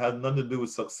 it has nothing to do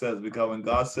with success, because when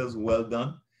God says well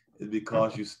done, it's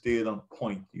because you stayed on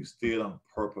point, you stayed on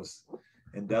purpose,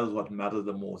 and that is what matters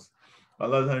the most. A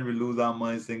lot of times we lose our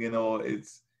minds thinking, oh,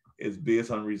 it's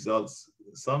based on results.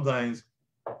 Sometimes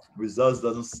results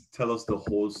doesn't tell us the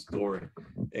whole story,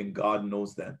 and God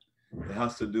knows that. It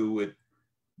has to do with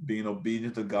being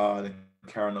obedient to God and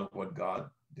carrying out what God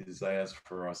desires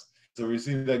for us. So we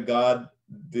see that God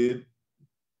did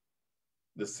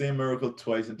the same miracle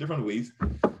twice in different ways,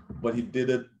 but he did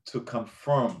it to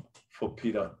confirm for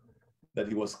Peter that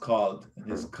he was called,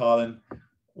 and his calling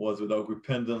was without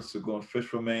repentance to go and fish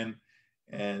for men.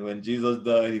 And when Jesus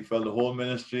died, he felt the whole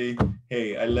ministry.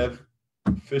 Hey, I left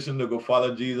fishing to go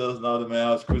follow Jesus. Now the man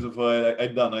was crucified. I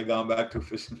done. I gone back to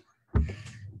fishing.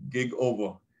 Gig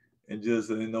over. And just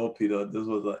said, no, Peter, this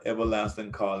was an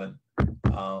everlasting calling.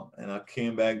 And I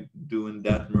came back doing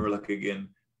that miracle again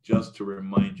just to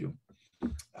remind you.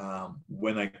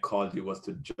 When I called you was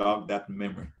to jog that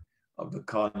memory of the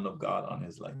calling of God on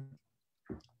his life.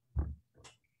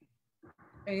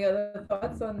 Any other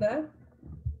thoughts on that?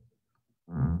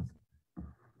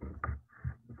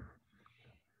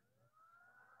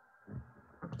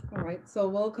 All right, so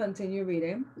we'll continue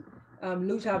reading.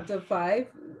 Luke chapter 5.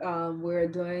 We're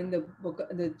doing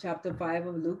the chapter 5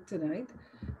 of Luke tonight.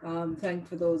 Thank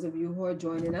for those of you who are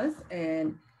joining us.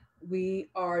 And we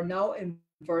are now in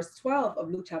verse 12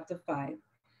 of Luke chapter 5.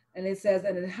 And it says,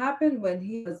 and it happened when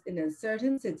he was in a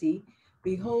certain city,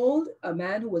 behold, a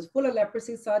man who was full of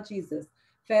leprosy saw Jesus,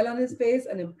 fell on his face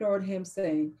and implored him,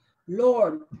 saying,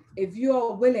 Lord, if you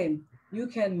are willing, you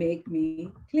can make me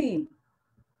clean.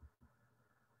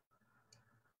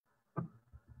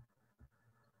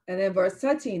 And then verse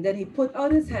 13, then he put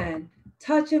out his hand,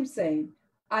 touched him, saying,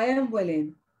 I am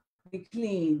willing, be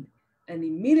clean. And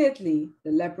immediately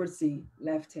the leprosy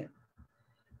left him.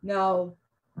 Now,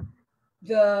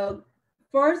 the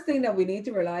first thing that we need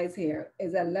to realize here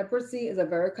is that leprosy is a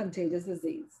very contagious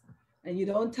disease. and you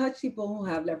don't touch people who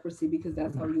have leprosy, because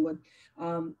that's how you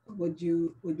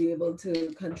would be able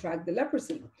to contract the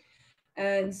leprosy.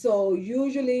 And so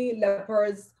usually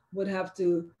lepers would have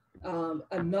to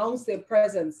announce their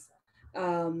presence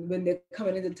when they're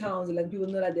coming into towns, and let people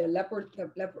know that there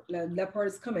are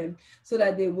lepers coming, so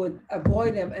that they would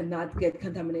avoid them and not get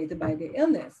contaminated by the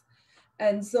illness.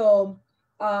 And so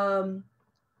um,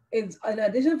 it's, in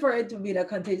addition for it to be a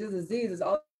contagious disease, it's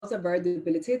also a very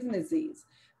debilitating disease,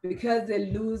 because they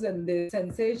lose and the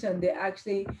sensation, they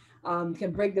actually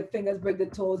can break the fingers, break the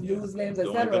toes, lose limbs,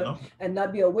 etc., and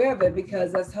not be aware of it,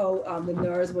 because that's how the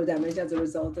nerves were damaged as a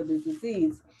result of this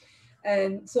disease.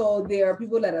 And so there are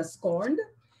people that are scorned,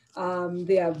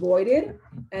 they are avoided,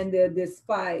 and they're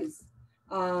despised.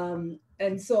 And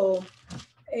so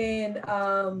in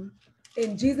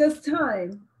Jesus'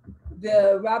 time,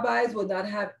 the rabbis would not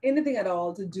have anything at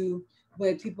all to do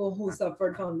with people who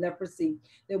suffered from leprosy.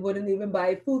 They wouldn't even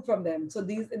buy food from them. So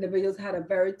these individuals had a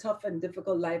very tough and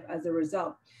difficult life as a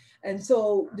result. And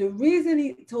so the reason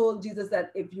he told Jesus that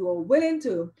if you are willing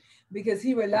to, because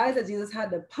he realized that Jesus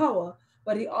had the power,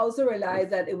 but he also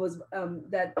realized that it was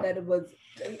that it was,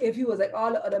 if he was like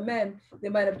all the other men, they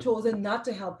might have chosen not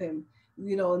to help him,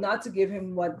 not to give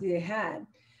him what they had.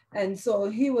 And so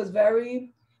he was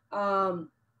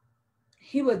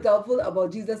doubtful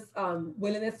about Jesus'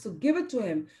 willingness to give it to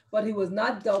him, but he was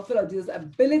not doubtful of Jesus'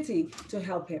 ability to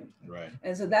help him. Right.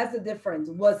 And so that's the difference.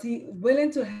 Was he willing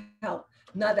to help?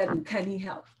 Not that can he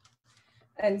help?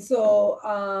 And so,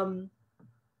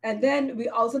 and then we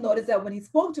also noticed that when he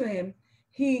spoke to him,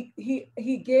 he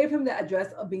gave him the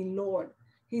address of being Lord.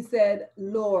 He said,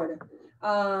 Lord.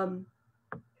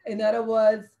 In other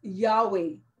words,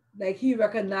 Yahweh. Like he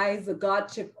recognized the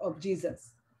Godship of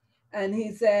Jesus. And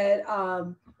he said,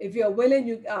 if you're willing,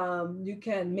 you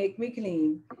can make me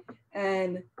clean.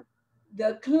 And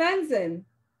the cleansing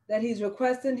that he's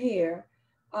requesting here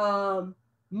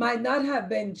might not have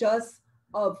been just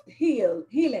of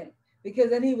healing, because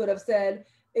then he would have said,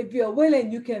 if you're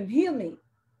willing, you can heal me,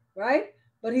 right?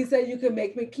 But he said, you can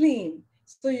make me clean.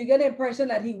 So you get the impression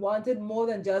that he wanted more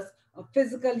than just a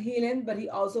physical healing, but he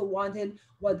also wanted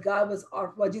what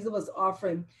Jesus was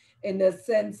offering, in the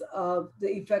sense of the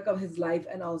effect of his life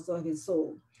and also of his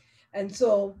soul. And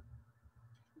so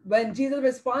when Jesus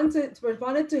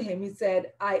responded to him, he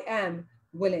said, I am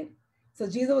willing. So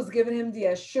Jesus was giving him the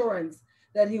assurance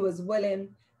that he was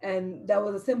willing. And that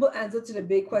was a simple answer to the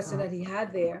big question that he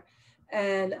had there.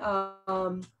 And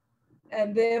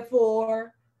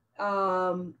therefore,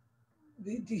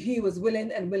 he was willing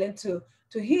to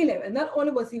heal him. And not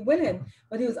only was he willing,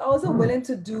 but he was also willing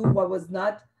to do what was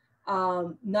not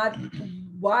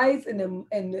wise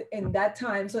in that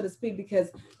time, so to speak, because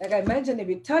like I mentioned, if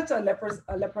you touch a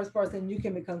leprous person, you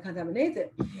can become contaminated.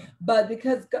 But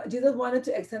because Jesus wanted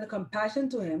to extend a compassion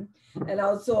to him, and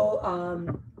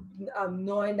also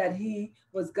knowing that he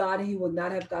was God and he would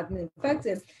not have gotten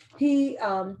infected, he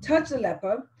touched the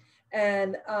leper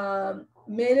and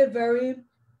made it very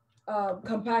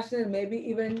compassionate, maybe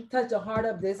even touched the heart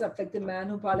of this afflicted man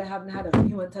who probably haven't had a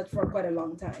human touch for quite a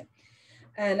long time.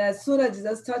 And as soon as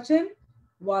Jesus touched him,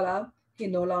 voila, he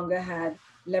no longer had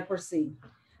leprosy.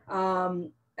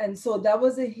 And so that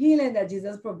was a healing that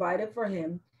Jesus provided for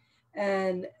him.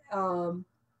 And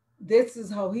this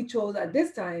is how he chose at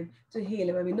this time to heal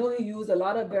him. And we know he used a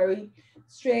lot of very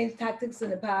strange tactics in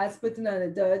the past, spitting on the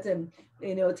dirt and,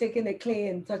 taking the clay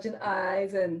and touching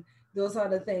eyes and those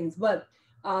sort of things. But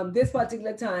this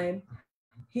particular time,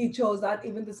 he chose not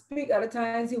even to speak. Other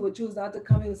times he would choose not to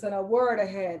come. He would send a word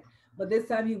ahead. But this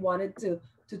time he wanted to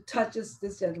touch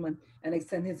this gentleman and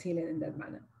extend his healing in that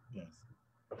manner. Yes.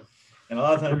 And a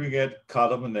lot of times we get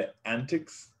caught up in the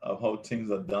antics of how things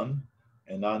are done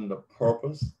and not in the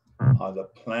purpose or the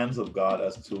plans of God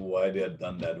as to why they are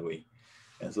done that way.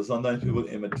 And so sometimes people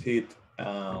imitate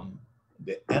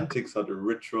the antics or the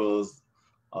rituals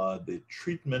or the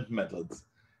treatment methods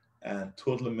and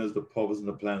totally miss the purpose and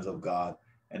the plans of God.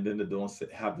 And then they don't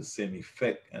have the same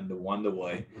effect. And the wonder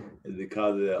why is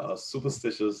because they are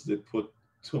superstitious. They put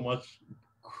too much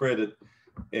credit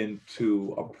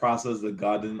into a process that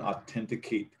God didn't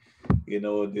authenticate.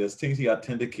 There's things he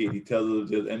authenticates. He tells us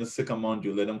there's any sick among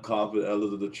you, let them call for the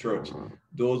elders of the church.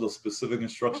 Those are specific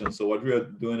instructions. So what we are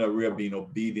doing is we are being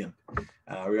obedient.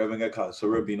 We haven't got caught. So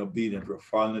we're being obedient. We're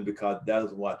following it because that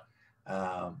is what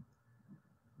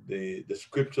the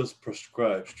scriptures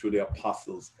prescribe through the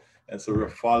apostles. And so we're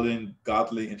following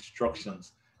godly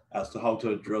instructions as to how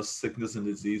to address sickness and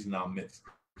disease in our midst.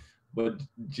 But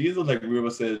Jesus, like River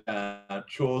said,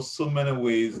 chose so many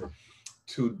ways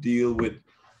to deal with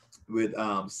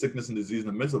sickness and disease in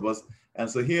the midst of us. And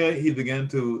so here he began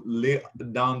to lay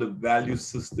down the value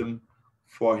system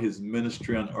for his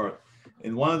ministry on earth.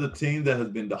 And one of the things that has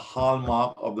been the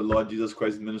hallmark of the Lord Jesus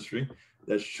Christ's ministry,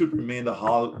 that should remain the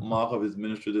hallmark of his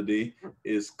ministry today,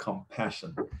 is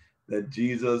compassion. That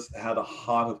Jesus had a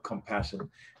heart of compassion,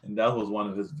 and that was one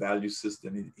of his value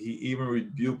systems. He even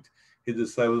rebuked his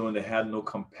disciples when they had no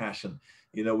compassion.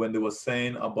 You know, when they were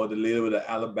saying about the lady with the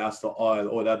alabaster oil,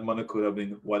 oh, that money could have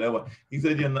been whatever. He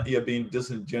said, you're being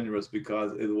disingenuous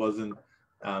because it wasn't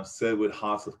said with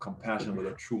hearts of compassion, with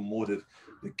a true motive.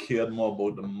 They cared more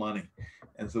about the money.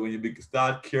 And so when you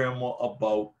start caring more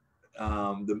about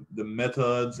the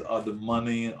methods or the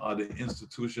money or the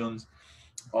institutions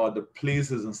or the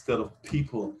places instead of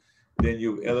people, then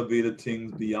you've elevated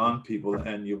things beyond people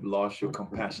and you've lost your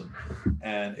compassion.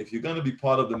 And if you're going to be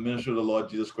part of the ministry of the Lord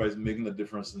Jesus Christ, making a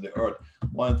difference in the earth,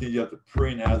 one thing you have to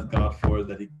pray and ask God for is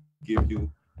that he give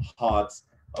you hearts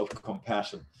of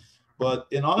compassion. But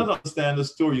in order to understand the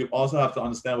story, you also have to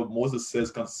understand what Moses says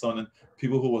concerning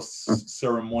people who were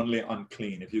ceremonially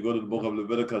unclean. If you go to the book of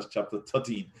Leviticus chapter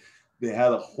 13, they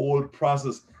had a whole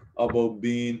process about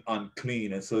being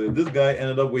unclean. And so this guy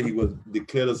ended up where he was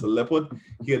declared as a leopard.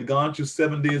 He had gone through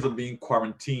 7 days of being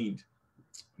quarantined.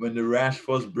 When the rash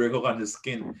first broke out on his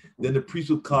skin, then the priest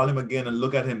would call him again and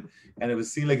look at him, and if it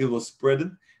seemed like it was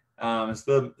spreading,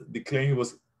 instead of declaring he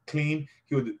was clean,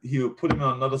 he would put him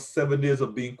on another 7 days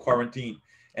of being quarantined.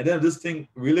 And then this thing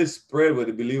really spread, where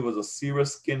they believe was a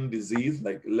serious skin disease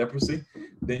like leprosy.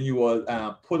 Then you were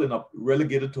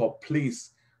relegated to a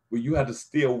place where you had to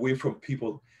stay away from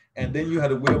people. And then you had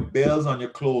to wear bells on your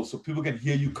clothes so people can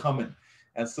hear you coming.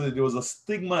 And so there was a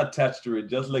stigma attached to it,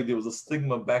 just like there was a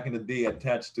stigma back in the day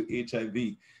attached to HIV.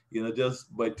 You know,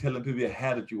 just by telling people you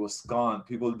had it, you were scorned.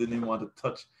 People didn't even want to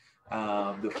touch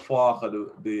the fork or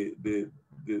the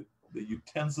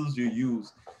utensils you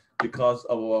use because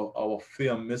of our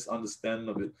fear and misunderstanding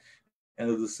of it. And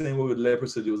it was the same way with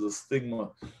leprosy. There was a stigma.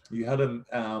 You had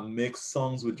to make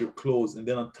songs with your clothes. And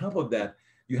then on top of that,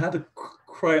 you had to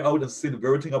cry out and say the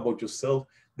very thing about yourself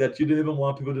that you didn't even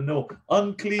want people to know.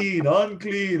 Unclean,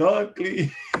 unclean,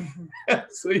 unclean.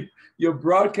 So you're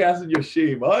broadcasting your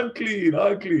shame. Unclean,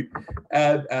 unclean.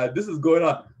 And this is going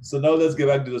on. So now let's get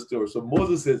back to the story. So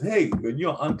Moses says, hey, when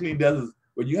you're unclean,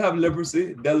 when you have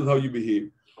leprosy, that is how you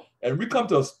behave. And we come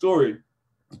to a story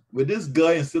where this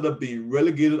guy, instead of being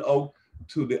relegated out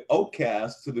to the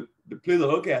outcast, to the place of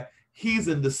outcast, he's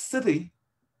in the city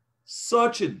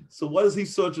searching. So what is he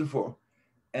searching for?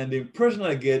 And the impression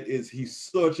I get is he's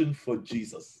searching for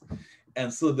Jesus.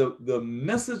 And so the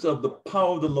message of the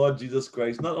power of the Lord Jesus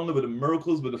Christ, not only with the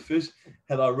miracles, but the fish,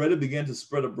 had already begun to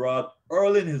spread abroad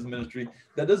early in his ministry,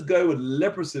 that this guy with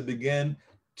leprosy began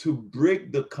to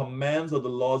break the commands of the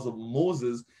laws of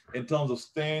Moses in terms of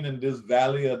staying in this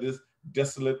valley or this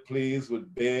desolate place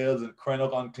with bears and crying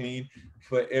out unclean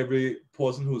for every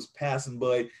person who's passing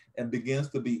by, and begins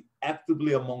to be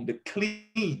actively among the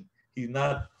clean. He's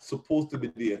not supposed to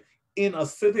be there in a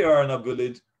city or in a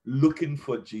village looking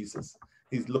for Jesus.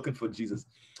 He's looking for Jesus.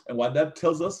 And what that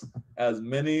tells us, as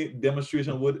many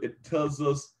demonstrations would, it tells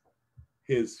us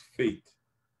his faith.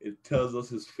 It tells us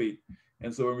his faith.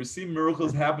 And so when we see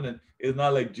miracles happening, it's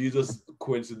not like Jesus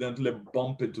coincidentally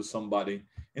bumped into somebody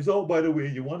and said, oh, by the way,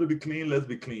 you want to be clean? Let's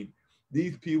be clean.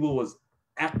 These people was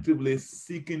actively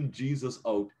seeking Jesus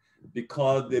out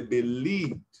because they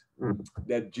believed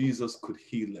that Jesus could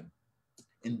heal them.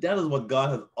 And that is what God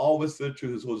has always said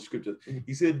through his Holy Scriptures.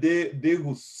 He said, they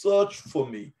who search for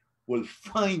me will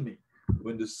find me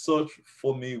when they search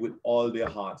for me with all their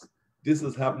hearts. This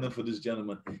is happening for this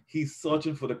gentleman. He's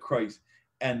searching for the Christ,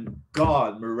 and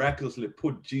God miraculously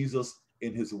put Jesus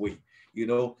in his way. You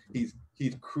know, he's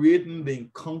creating the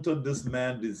encounter this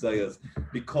man desires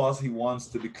because he wants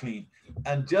to be clean.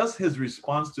 And just his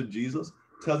response to Jesus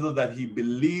tells us that he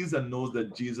believes and knows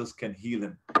that Jesus can heal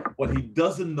him. What he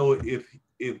doesn't know if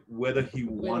whether he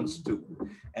wants to.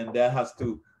 And that has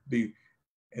to be,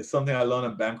 it's something I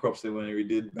learned in bankruptcy when we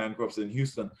did bankruptcy in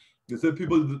Houston. They said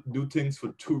people do things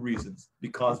for two reasons: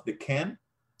 because they can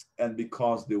and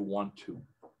because they want to.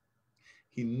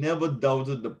 He never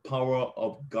doubted the power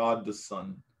of God the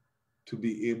Son to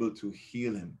be able to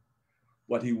heal him.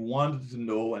 What he wanted to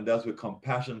know, and that's where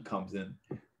compassion comes in,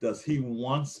 does he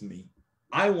wants me?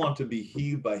 I want to be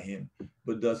healed by him,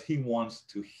 but does he wants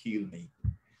to heal me?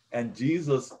 And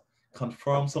Jesus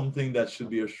confirmed something that should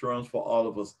be assurance for all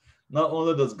of us. Not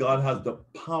only does God have the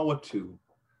power to,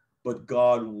 but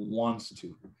God wants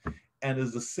to. And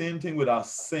it's the same thing with our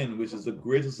sin, which is the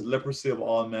greatest leprosy of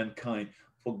all mankind.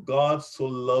 For God so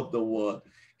loved the world.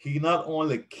 He not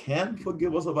only can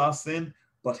forgive us of our sin,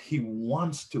 but he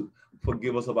wants to.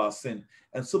 forgive us of our sin.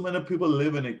 And so many people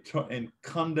live in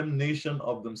condemnation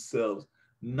of themselves,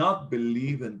 not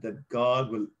believing that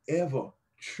God will ever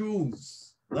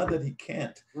choose, not that he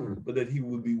can't, but that he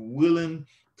will be willing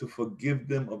to forgive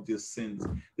them of their sins.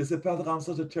 They say, Pastor, I'm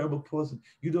such a terrible person.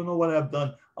 You don't know what I've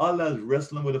done. All that is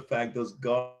wrestling with the fact, does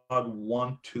God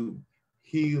want to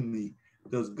heal me?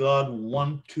 Does God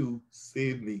want to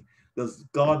save me? Does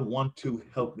God want to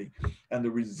help me? And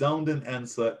the resounding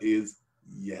answer is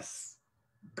yes.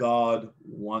 God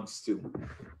wants to.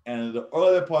 And in the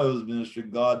earlier part of his ministry,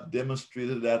 God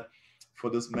demonstrated that for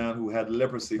this man who had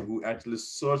leprosy, who actually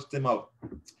searched him out.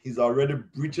 He's already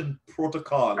breaching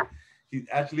protocol. He's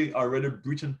actually already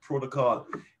breaching protocol.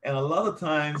 And a lot of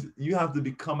times you have to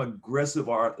become aggressive,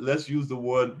 or let's use the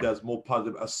word that's more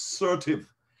positive,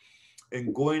 assertive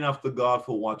in going after God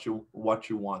for what you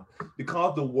want.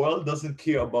 Because the world doesn't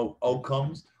care about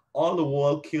outcomes. All the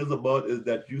world cares about is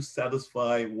that you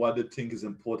satisfy what they think is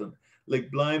important.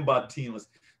 Like blind Bartimaeus,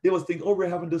 they was thinking, oh, we're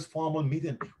having this formal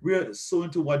meeting. We're so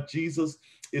into what Jesus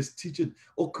is teaching.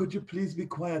 Oh, could you please be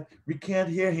quiet? We can't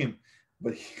hear him.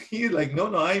 But he's like,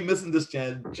 no, I ain't missing this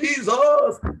chance. Jesus,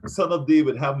 Son of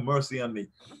David, have mercy on me.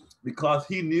 Because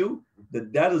he knew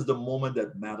that that is the moment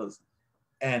that matters.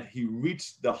 And he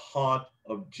reached the heart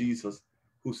of Jesus,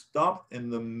 who stopped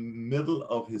in the middle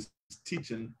of his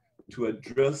teaching to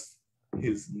address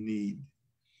his need.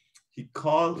 He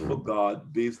called for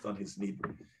God based on his need.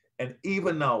 And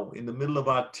even now, in the middle of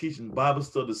our teaching, Bible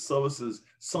study services,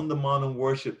 Sunday morning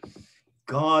worship,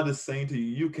 God is saying to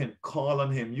you, you can call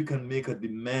on him. You can make a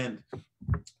demand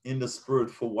in the spirit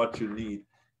for what you need,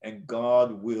 and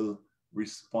God will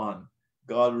respond.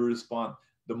 God will respond.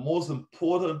 The most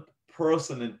important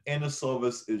person in any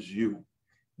service is you.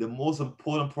 The most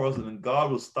important person, and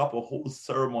God will stop a whole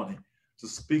ceremony to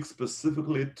speak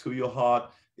specifically to your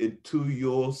heart and to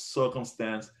your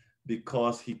circumstance,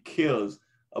 because he cares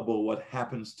about what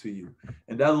happens to you.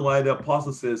 And that's why the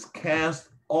apostle says, cast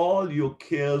all your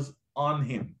cares on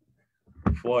him,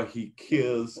 for he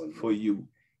cares for you.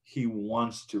 He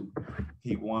wants to.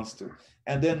 He wants to.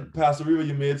 And then, Pastor Riva,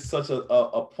 you made such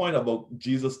a point about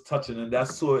Jesus touching, and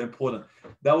that's so important.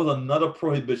 That was another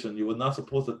prohibition. You were not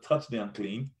supposed to touch the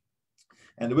unclean.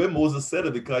 And the way Moses said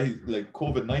it, because he's like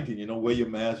COVID-19, you know, wear your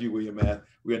mask, you wear your mask.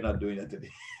 We're not doing that today.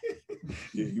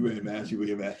 You wear your mask, you wear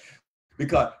your mask.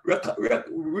 Because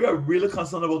we are really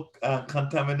concerned about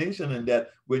contamination, and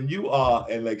that when you are,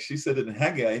 and like she said in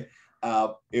Haggai,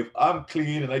 if I'm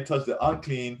clean and I touch the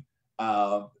unclean,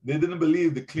 they didn't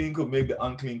believe the clean could make the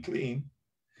unclean clean.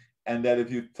 And that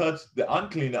if you touch the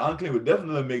unclean would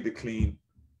definitely make the clean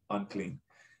unclean.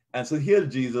 And so here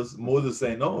Jesus, Moses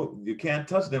saying, no, you can't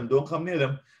touch them. Don't come near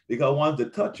them. Because once they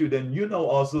touch you, then you now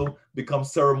also become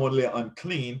ceremonially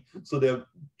unclean. So they've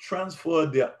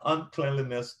transferred their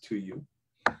uncleanliness to you,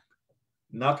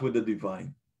 not with the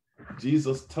divine.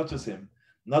 Jesus touches him,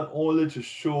 not only to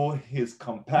show his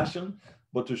compassion,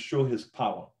 but to show his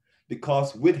power.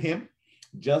 Because with him,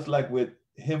 just like with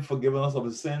him forgiving us of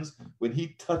his sins, when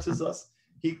he touches us,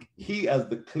 he as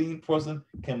the clean person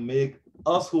can make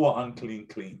us who are unclean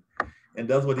clean. And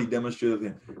that's what he demonstrated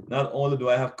him. Not only do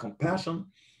I have compassion,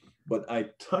 but I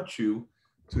touch you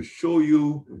to show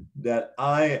you that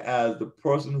I, as the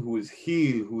person who is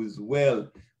healed, who is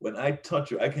well, when I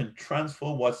touch you, I can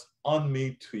transfer what's on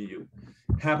me to you.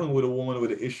 Happened with a woman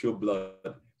with the issue of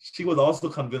blood. She was also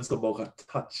convinced about her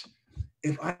touch.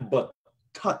 If I but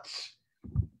touch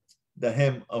the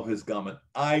hem of his garment,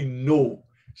 I know,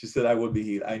 she said, I will be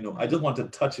healed. I know. I just want to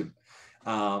touch him.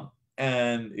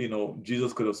 And, you know,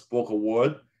 Jesus could have spoke a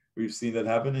word. We've seen that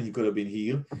happen, and he could have been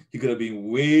healed. He could have been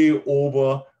way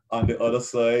over on the other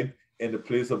side in the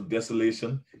place of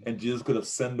desolation, and Jesus could have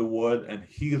sent the word and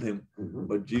healed him.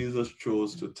 But Jesus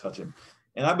chose to touch him.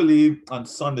 And I believe on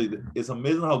Sunday, it's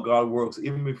amazing how God works.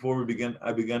 Even before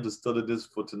I began to study this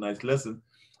for tonight's lesson,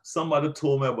 somebody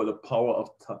told me about the power of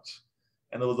touch.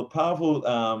 And it was a powerful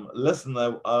lesson.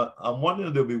 I'm wondering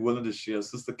if they'll be willing to share.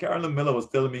 Sister Carolyn Miller was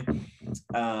telling me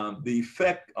the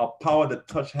effect of power that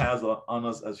touch has on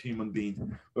us as human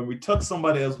beings. When we touch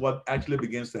somebody else, what actually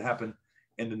begins to happen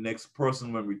in the next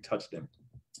person when we touch them.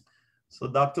 So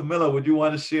Dr. Miller, would you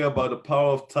want to share about the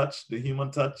power of touch, the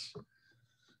human touch?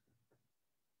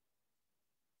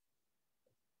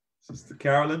 Sister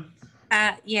Carolyn?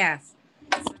 Yes.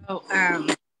 So,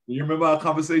 do you remember our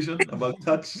conversation about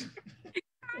touch?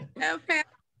 Okay,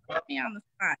 put me on the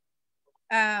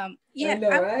spot. Yeah, I know,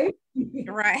 right?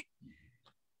 Right.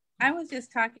 I was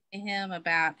just talking to him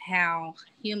about how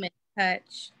human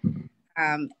touch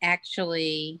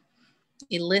actually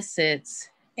elicits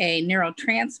a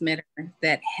neurotransmitter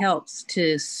that helps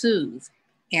to soothe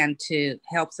and to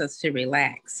helps us to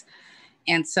relax.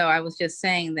 And so I was just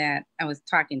saying that I was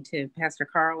talking to Pastor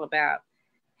Carl about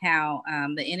how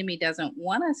the enemy doesn't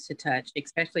want us to touch,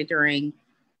 especially during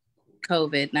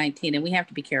COVID-19. And we have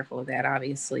to be careful of that,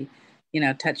 obviously,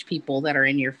 touch people that are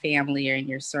in your family or in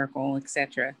your circle,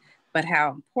 etc. But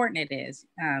how important it is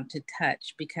to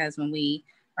touch, because when we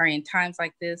are in times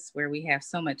like this where we have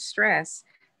so much stress,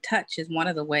 touch is one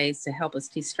of the ways to help us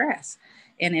de-stress.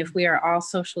 And if we are all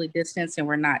socially distanced and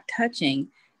we're not touching,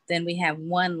 then we have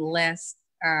one less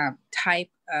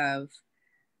type of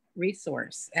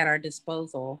resource at our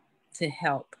disposal to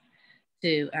help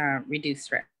to reduce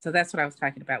stress. So that's what I was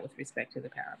talking about with respect to the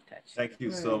power of touch. Thank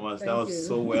you so much. That was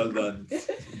so well done.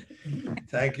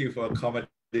 Thank you for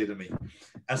accommodating me.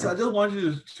 And so I just wanted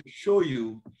to show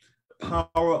you the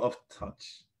power of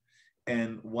touch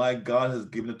and why God has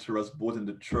given it to us both in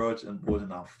the church and both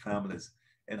in our families,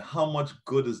 and how much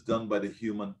good is done by the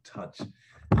human touch.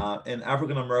 In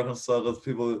African-American circles,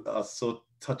 people are so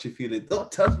touchy-feely.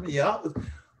 Don't touch me out.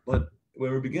 But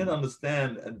when we begin to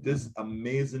understand this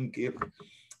amazing gift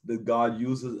that God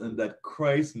uses and that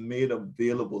Christ made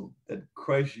available, that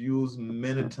Christ used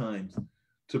many times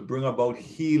to bring about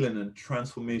healing and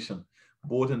transformation,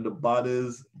 both in the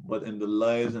bodies, but in the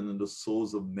lives and in the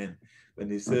souls of men. When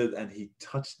he said, and he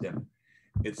touched them,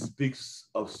 it speaks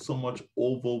of so much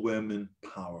overwhelming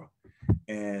power.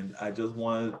 And I just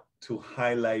wanted to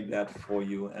highlight that for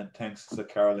you. And thanks, Sister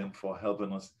Carolyn, for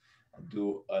helping us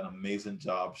do an amazing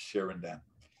job sharing that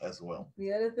as well.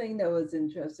 The other thing that was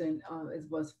interesting is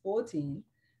verse 14,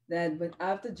 that when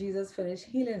after Jesus finished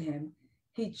healing him,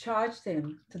 he charged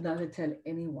him to not to tell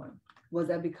anyone. Was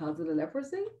that because of the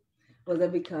leprosy? Was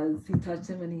that because he touched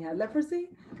him and he had leprosy?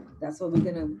 That's what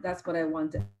I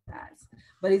want to ask.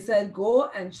 But he said, go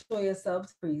and show yourselves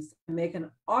to priests and make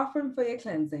an offering for your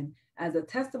cleansing as a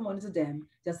testimony to them,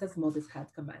 just as Moses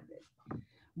had commanded.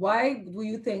 Why do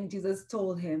you think Jesus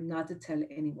told him not to tell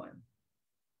anyone?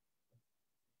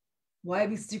 Why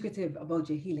be secretive about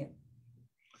your healing?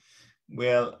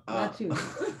 Well, not you.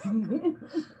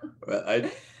 Well, I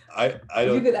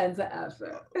don't. You could answer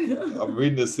after. I'm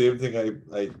reading the same thing.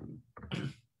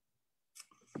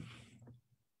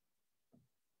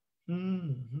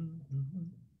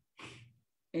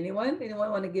 Anyone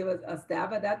want to give us a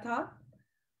stab at that thought?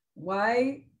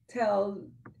 Why tell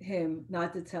him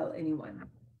not to tell anyone?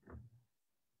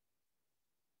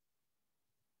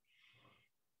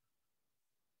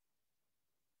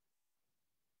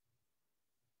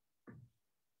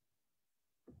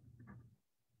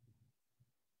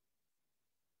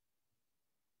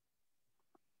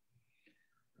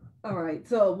 All right.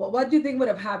 So, what do you think would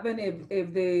have happened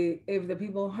if the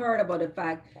people heard about the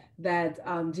fact that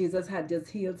Jesus had just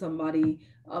healed somebody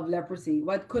of leprosy?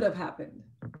 What could have happened?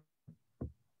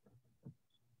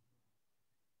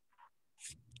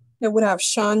 They would have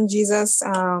shown Jesus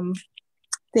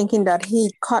thinking that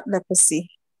he caught leprosy,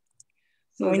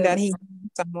 knowing that he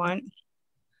healed someone.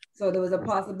 So there was a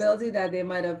possibility that they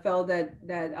might have felt that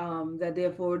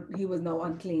therefore he was now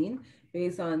unclean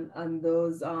based on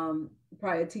those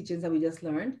prior teachings that we just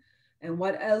learned. And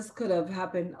what else could have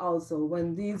happened also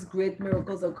when these great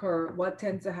miracles occur? What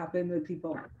tends to happen with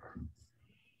people?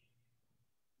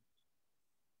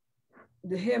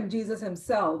 Jesus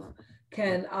himself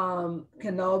can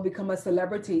now become a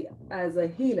celebrity as a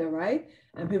healer, right?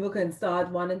 And people can start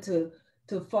wanting to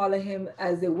follow him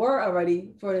as they were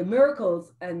already for the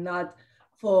miracles and not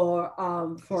for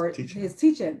his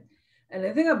teaching. And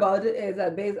the thing about it is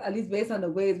that at least based on the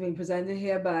way it's being presented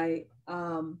here by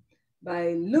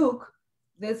Luke,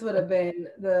 this would have been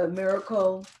the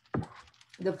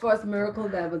first miracle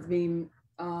that was being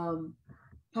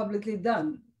publicly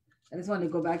done. I just want to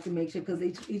go back to make sure, because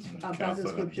each passage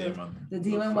of scripture, the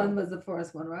demon one was the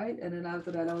first one, right? And then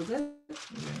after that was it?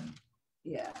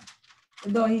 Yeah.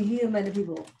 Though he healed many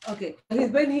people. Okay, he's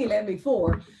been healing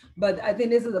before, but I think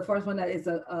this is the first one that is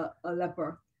a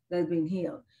leper that's been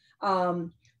healed.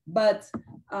 But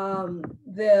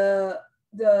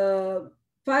the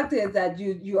fact is that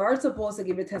you are supposed to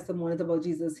give a testimony about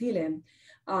Jesus healing,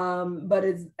 but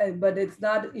it's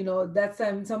not, that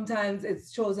time sometimes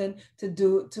it's chosen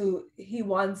he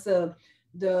wants the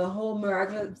whole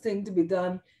miraculous thing to be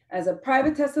done as a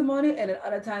private testimony, and at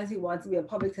other times he wants to be a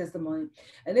public testimony.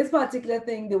 And this particular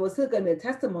thing, there was still going to be a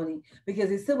testimony because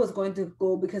he still was going to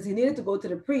go, because he needed to go to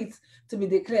the priest to be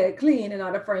declared clean in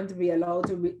order for him to be allowed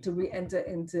to re-enter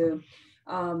into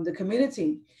the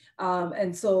community.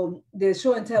 And so they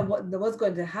show and tell what was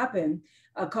going to happen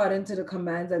according to the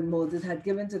commands that Moses had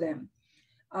given to them.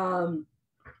 I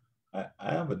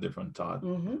have a different thought.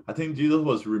 Mm-hmm. I think Jesus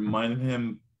was reminding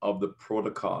him of the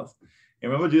protocols.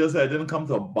 remember Jesus said, I didn't come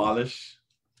to abolish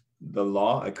the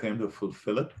law, I came to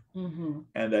fulfill it.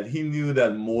 And that he knew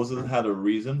that Moses had a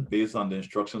reason based on the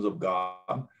instructions of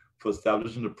God for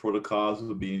establishing the protocols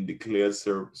of being declared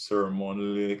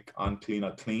ceremonially unclean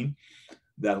or clean.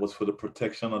 That was for the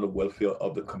protection and the welfare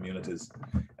of the communities.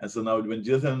 And so now when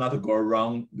Jesus said not to go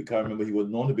around, because I remember he was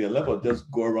known to be a leper, just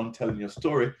go around telling your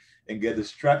story and get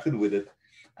distracted with it.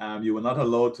 You were not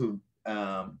allowed to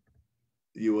have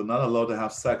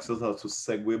sex or to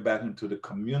segue back into the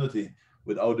community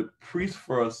without the priest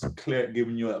first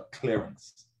giving you a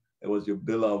clearance. It was your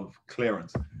bill of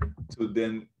clearance to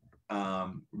then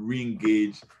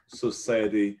re-engage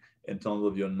society in terms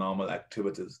of your normal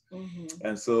activities.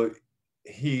 And so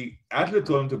he actually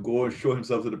told him to go and show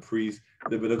himself to the priest,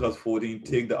 Leviticus 14,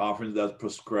 take the offerings that's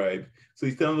prescribed. So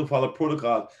he's telling him to follow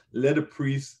protocol, let the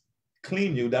priest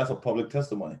clean you. That's a public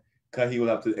testimony, because he will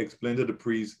have to explain to the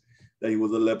priest that he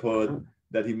was a leper,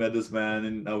 that he met this man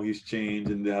and now he's changed,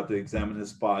 and they have to examine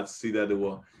his spots, see that they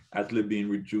were actually being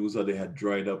reduced or they had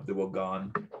dried up, they were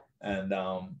gone. And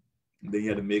then he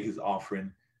had to make his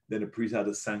offering. Then the priest had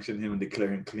to sanction him and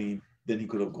declare him clean. Then he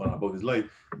could have gone about his life.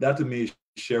 That to me is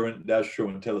that's show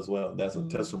and tell as well. That's a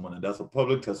testimony. That's a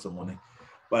public testimony.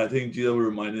 But I think Jesus will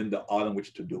remind him the order in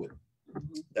which to do it.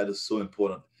 That is so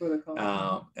important.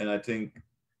 And I think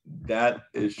that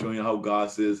is showing how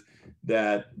God says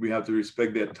that we have to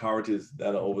respect the authorities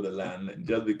that are over the land. And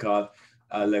just because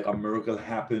like a miracle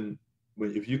happened,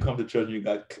 if you come to church and you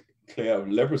got clear of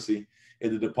leprosy,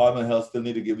 if the Department of Health still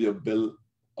need to give you a bill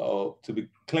to be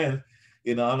cleansed,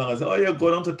 I'm not gonna say, oh yeah,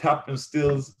 go down to Tap and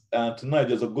Stills tonight.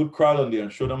 There's a good crowd on there,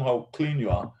 and show them how clean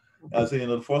you are. I say,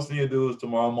 the first thing you do is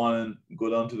tomorrow morning, go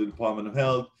down to the Department of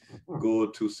Health, go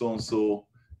to so-and-so,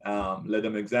 let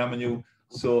them examine you.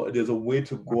 So there's a way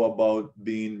to go about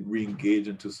being re-engaged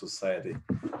into society.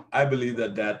 I believe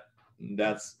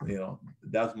that's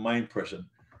my impression,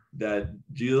 that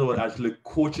Jesus was actually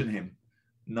coaching him.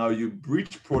 Now you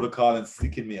breach protocol and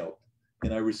seeking me out.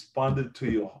 And I responded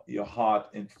to your heart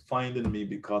in finding me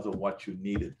because of what you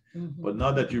needed. But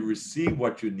now that you receive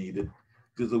what you needed,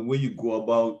 there's a way you go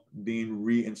about being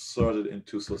reinserted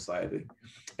into society.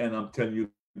 And I'm telling you,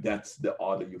 that's the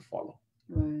order you follow.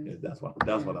 Right. Yeah,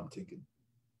 that's what I'm thinking.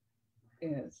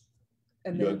 Yes.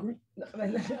 And you then, agree?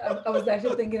 I was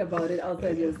actually thinking about it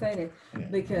outside you were saying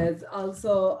it, because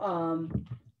also,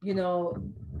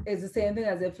 it's the same thing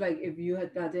as if, like, if you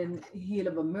had gotten healed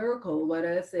of a miracle,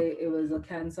 whether say it was a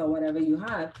cancer or whatever you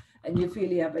have, and you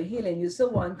feel you have a healing, you still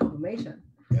want confirmation.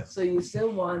 Yes. So you still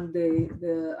want the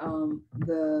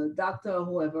doctor or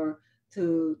whoever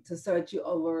to search you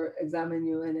over, examine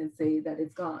you, and then say that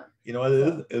it's gone. You know what it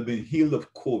is? It'll be healed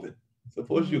of COVID.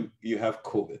 Suppose you have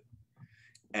COVID,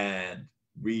 and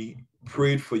we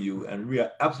prayed for you, and we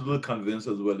are absolutely convinced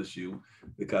as well as you,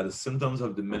 because the symptoms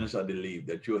have diminished, I believe,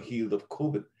 that you're healed of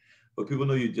COVID. But people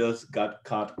know you just got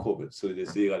caught COVID, so they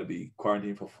say you got to be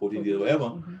quarantined for 14 days or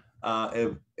whatever.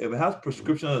 If it has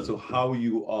prescription as to how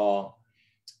you are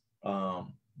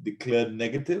declared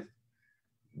negative,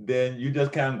 then you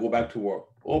just can't go back to work.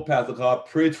 Oh, Pastor Carl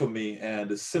prayed for me and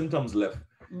the symptoms left.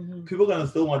 People are going to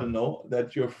still want to know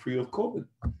that you're free of COVID.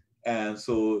 And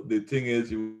so the thing is,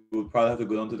 you will probably have to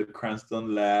go down to the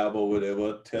Cranston lab or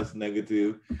whatever, test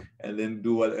negative, and then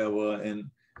do whatever and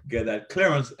get that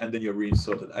clearance, and then you're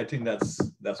reinserted. I think that's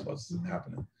what's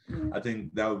happening. I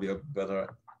think that would be a better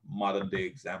modern day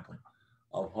example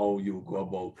of how you go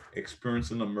about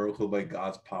experiencing a miracle by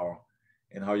God's power,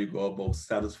 and how you go about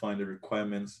satisfying the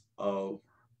requirements of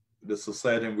the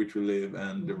society in which we live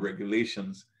and the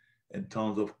regulations in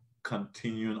terms of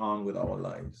continuing on with our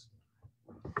lives.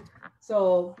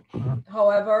 So,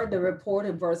 however, the report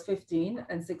in verse 15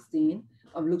 and 16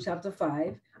 of Luke chapter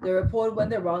 5, the report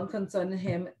went around concerning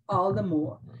him all the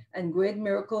more, and great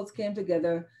multitudes came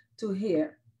together to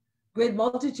hear,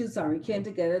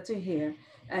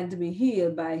 and to be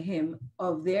healed by him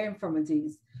of their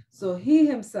infirmities. So he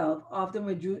himself often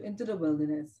withdrew into the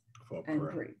wilderness and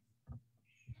prayed.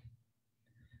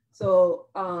 So,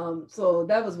 so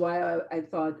that was why I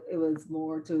thought it was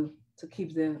more to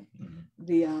keep the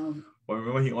Well,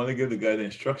 remember, he only gave the guy the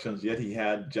instructions, yet he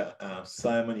had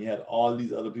Simon, he had all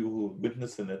these other people who were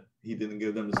witnessing it. He didn't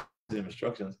give them the same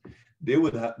instructions. They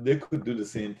could do the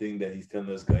same thing that he's telling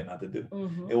this guy not to do.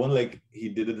 It wasn't like he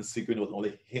did it in secret. It was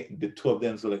only the two of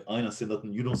them. So like, I don't say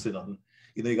nothing, you don't say nothing.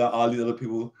 You got all these other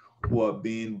people who are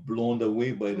being blown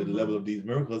away by the level of these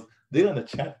miracles. They're gonna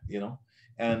chat,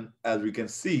 And as we can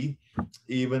see,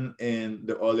 even in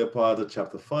the earlier part of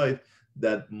chapter 5,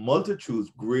 that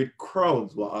multitudes, great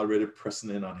crowds were already pressing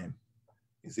in on him.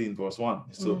 You see in verse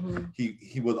 1. So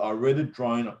he was already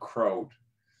drawing a crowd.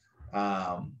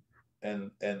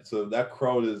 And so that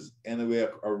crowd is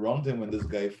anywhere around him when this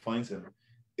guy finds him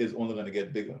is only going to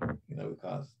get bigger,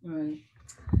 because right.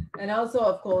 And also,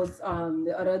 of course,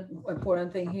 the other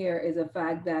important thing here is the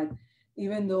fact that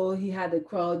even though he had the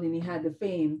crowd and he had the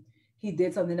fame, he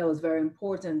did something that was very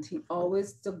important. He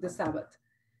always took the Sabbath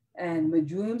and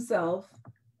withdrew himself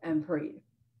and prayed.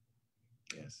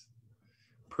 yes,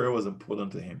 prayer was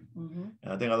important to him. Mm-hmm.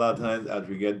 And I think a lot of times as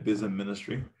we get busy in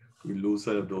ministry, we lose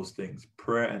sight of those things,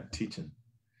 prayer and teaching.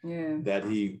 Yeah. That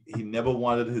he never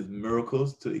wanted his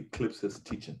miracles to eclipse his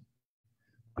teaching,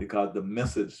 because the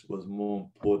message was more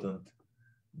important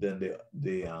than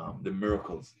the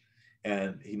miracles,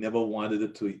 and he never wanted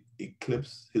it to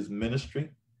eclipse his ministry,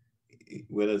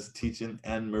 whether it's teaching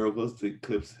and miracles, to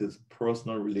eclipse his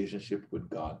personal relationship with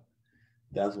God.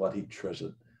 That's what he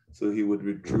treasured. So he would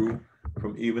withdraw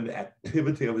from even the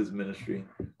activity of his ministry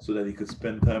so that he could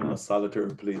spend time in a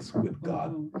solitary place with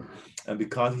God. Mm-hmm. And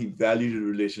because he valued the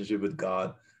relationship with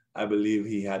God, I believe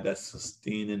he had that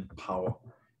sustaining power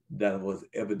that was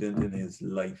evident in his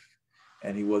life.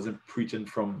 And he wasn't preaching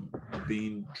from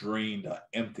being drained or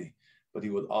empty, but he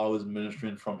was always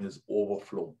ministering from his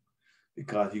overflow,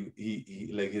 because he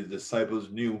like his disciples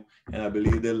knew, and I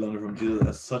believe they learned from Jesus,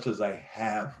 as such as I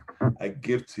have, I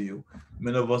give to you.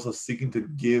 Many of us are seeking to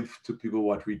give to people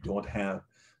what we don't have,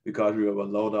 because we have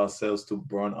allowed ourselves to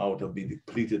burn out or be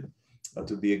depleted, or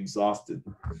to be exhausted,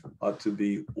 or to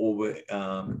be over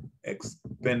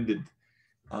expended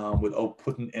without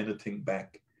putting anything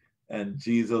back. And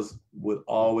Jesus would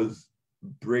always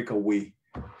break away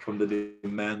from the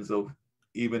demands of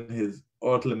even his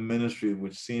earthly ministry,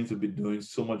 which seems to be doing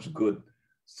so much good,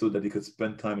 so that he could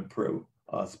spend time in prayer,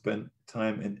 spend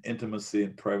time in intimacy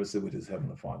and privacy with his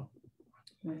Heavenly Father.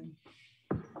 Right.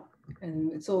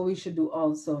 And so we should do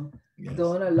also. Yes.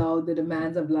 Don't allow the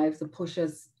demands of life to push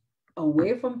us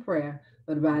away from prayer,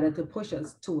 but rather to push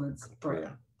us towards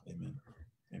prayer. Amen.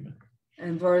 Amen.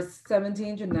 And verse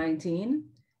 17 to 19,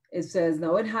 it says,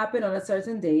 now it happened on a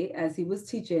certain day, as he was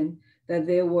teaching, that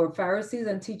there were Pharisees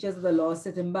and teachers of the law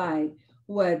sitting by,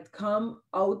 who had come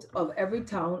out of every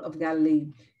town of Galilee,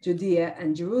 Judea,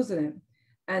 and Jerusalem.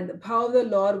 And the power of the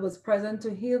Lord was present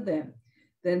to heal them.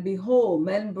 Then behold,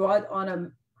 men brought on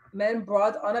a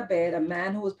bed a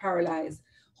man who was paralyzed,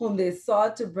 whom they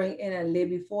sought to bring in and lay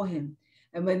before him.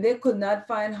 And when they could not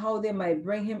find how they might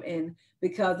bring him in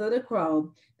because of the crowd,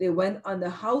 they went on the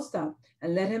housetop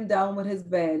and let him down with his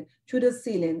bed through the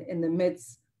ceiling in the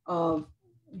midst of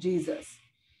Jesus.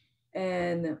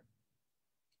 And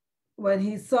when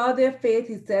he saw their faith,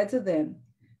 he said to them,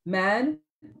 man,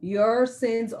 your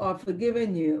sins are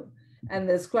forgiven you. And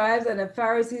the scribes and the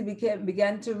Pharisees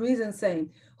began to reason, saying,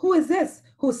 who is this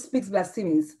who speaks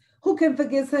blasphemies? Who can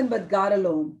forgive sin but God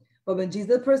alone? But when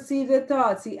Jesus perceived their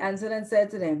thoughts, he answered and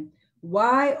said to them,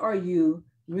 why are you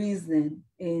reasoning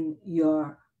in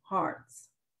your hearts?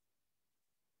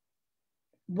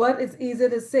 What is easier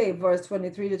to say, verse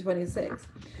 23 to 26?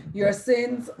 Your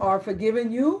sins are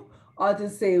forgiven you, or to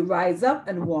say, rise up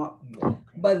and walk.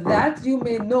 But that you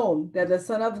may know that the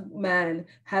Son of Man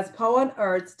has power on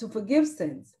earth to forgive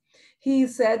sins. He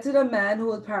said to the man who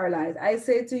was paralyzed, I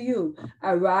say to you,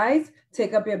 arise,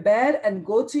 take up your bed, and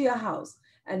go to your house.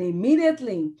 And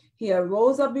immediately he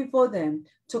arose up before them,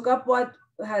 took up what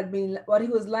he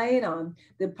was lying on,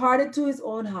 departed to his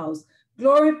own house,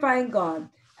 glorifying God.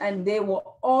 And they were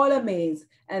all amazed,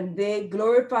 and they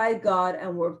glorified God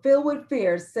and were filled with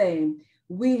fear, saying,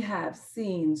 we have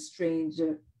seen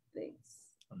stranger things.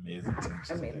 Amazing things.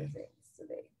 Amazing things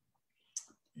today.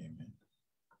 Amen.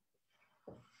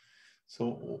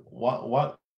 So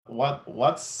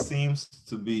what seems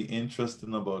to be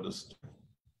interesting about this story,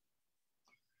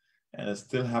 and it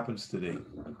still happens today,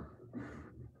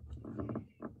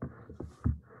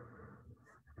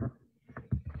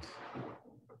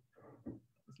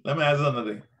 let me ask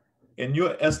another thing. In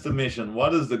your estimation,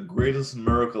 what is the greatest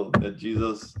miracle that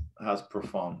Jesus has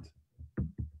performed?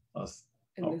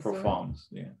 Or performs?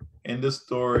 Yeah. In the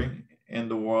story, in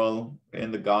the world,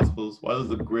 in the Gospels, what is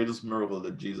the greatest miracle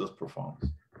that Jesus performs?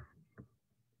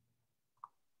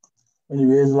 When he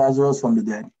raised Lazarus from the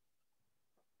dead.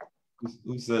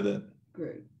 Who said that?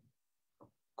 Great.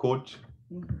 Coach?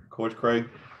 Mm-hmm. Coach Craig?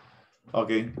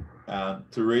 Okay.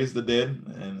 To raise the dead,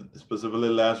 and specifically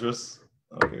Lazarus.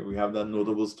 Okay, we have that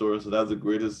notable story. So that's the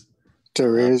greatest to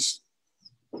raise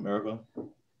miracle.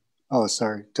 Oh,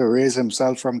 sorry. To raise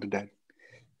himself from the dead.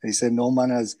 He said, no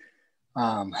man has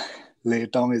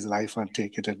laid down his life and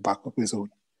taken it back up his own.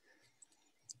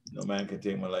 No man can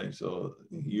take my life. So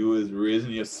you is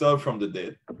raising yourself from the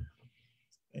dead.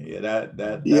 Yeah,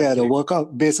 yeah, the work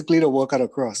out, basically the work at the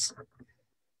cross.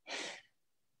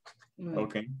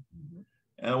 Okay.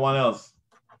 Anyone else?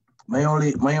 My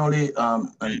only,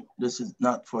 and this is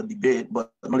not for debate,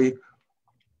 but my only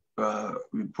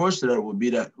reproach to that would be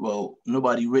that, well,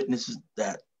 nobody witnesses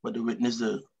that, but they witness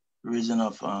the reason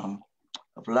of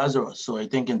Lazarus. So I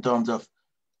think in terms of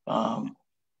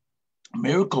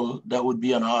miracle, that would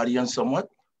be an audience somewhat,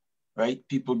 right?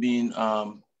 People being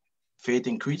faith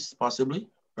increased possibly,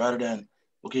 rather than,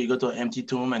 okay, you go to an empty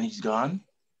tomb and he's gone.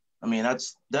 I mean,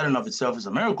 that in of itself is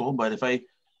a miracle, but if I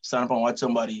stand up and watch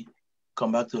somebody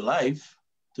come back to life,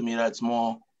 to me, that's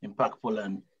more impactful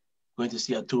than going to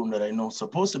see a tomb that I know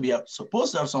supposed to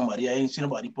have somebody. I ain't seen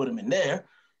nobody put him in there,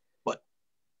 but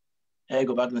I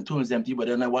go back and the tomb is empty, but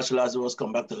then I watch Lazarus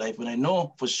come back to life and I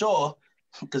know for sure,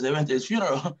 because I went to his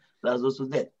funeral, Lazarus was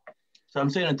dead. So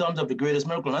I'm saying in terms of the greatest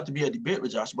miracle, not to be a debate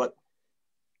with Josh, but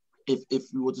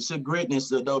if we were to say greatness,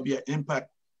 that would be an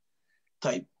impact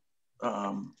type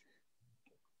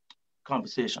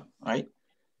conversation, right?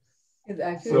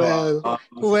 Well,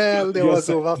 there was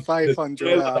over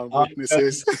 500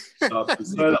 witnesses.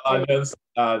 The audience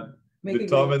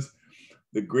determines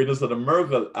the greatness of the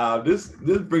miracle. This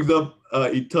brings up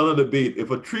eternal debate.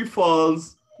 If a tree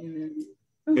falls in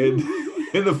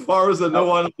the forest and no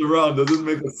one is around, does it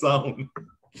make a sound?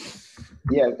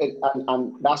 Yeah,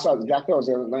 and that's what exactly what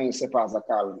I was going to say, Pastor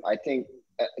Carl. I think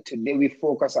today we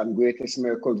focus on greatest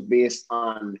miracles based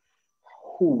on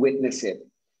who witnessed it.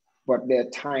 But there are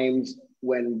times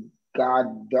when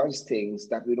God does things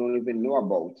that we don't even know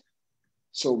about.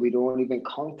 So we don't even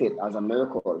count it as a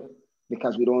miracle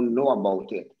because we don't know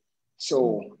about it.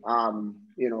 So,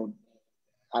 you know,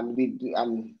 and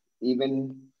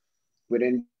even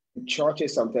within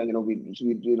churches sometimes, you know,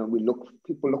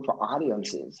 people look for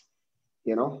audiences,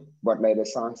 you know, but like the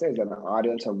song says, an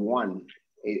audience of one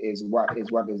is what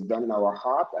is done in our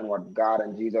heart and what God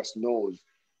and Jesus knows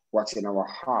what's in our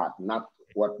heart, not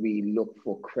what we look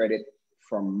for credit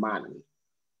from man.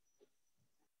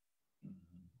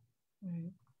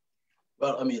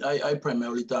 Well, I mean, I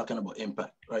primarily talking about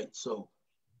impact, right? So,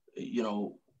 you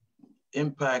know,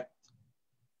 impact,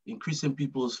 increasing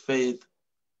people's faith.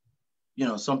 You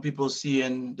know, some people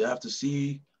seeing, they have to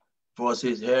see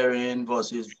versus hearing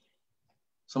versus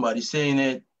somebody saying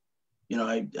it. You know,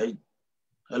 I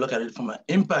look at it from an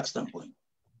impact standpoint.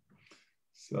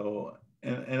 So,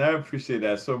 and I appreciate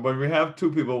that. So, but we have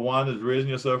two people. One is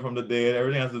raising yourself from the dead.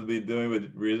 Everything has to be doing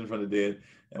with raising from the dead.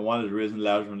 And one is raising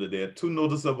Lazarus from the dead. Two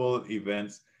noticeable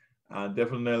events,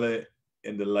 definitely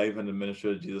in the life and the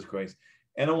ministry of Jesus Christ.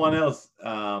 Anyone else?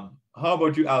 How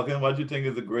about you, Alkin? What do you think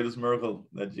is the greatest miracle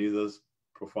that Jesus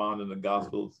performed in the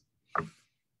Gospels?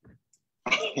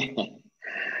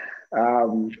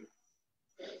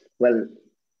 Well,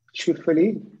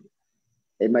 truthfully,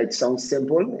 it might sound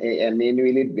simple and may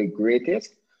really the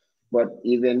greatest, but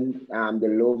even the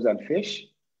loaves and fish,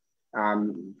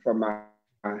 from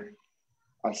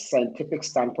a scientific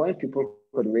standpoint, people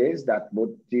could raise that both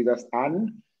Jesus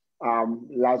and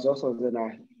Lazarus was in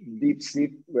a deep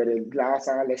sleep where the glass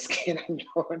are less skin and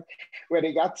bone, where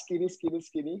they got skinny,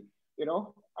 you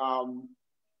know.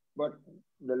 But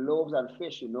the loaves and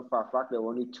fish, you know, for a fact, there were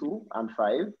only 2 and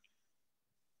 5.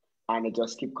 And it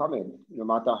just keep coming. No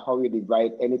matter how you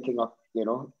divide anything up, you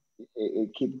know,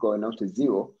 it keep going up to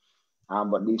 0.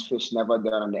 But these fish never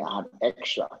done and they had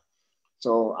extra.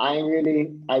 So I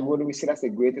wouldn't say that's the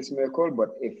greatest miracle,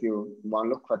 but if you want to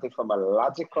look at it from a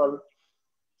logical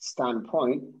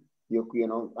standpoint, you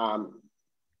know,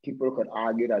 people could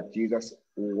argue that Jesus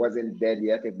wasn't dead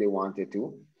yet if they wanted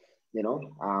to, you know.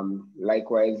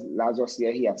 Likewise, Lazarus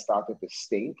here, he had started to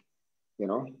stink, you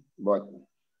know, but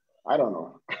I don't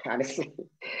know. Honestly,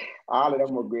 all of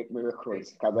them were great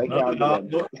miracles.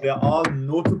 They're all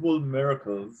notable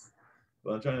miracles,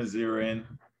 but I'm trying to zero in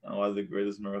on what's the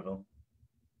greatest miracle.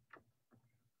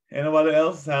 Anybody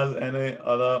else has any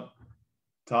other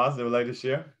thoughts they would like to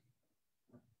share?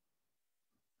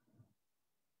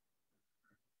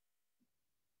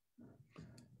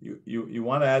 You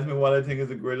want to ask me what I think is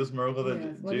the greatest miracle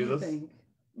that Jesus?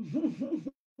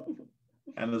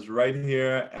 And it's right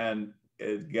here, and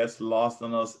it gets lost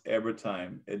on us every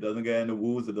time. It doesn't get in the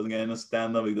woods, it doesn't get in the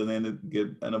stand-up, it doesn't get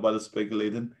anybody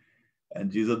speculating.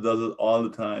 And Jesus does it all the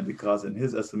time because in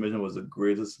his estimation was the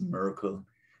greatest miracle.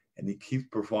 And he keeps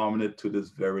performing it to this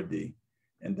very day.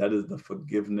 And that is the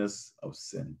forgiveness of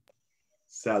sin.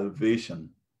 Salvation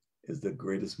is the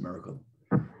greatest miracle.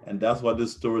 And that's what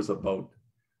this story is about.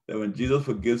 That when Jesus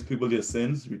forgives people their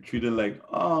sins, we treat it like,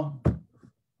 oh,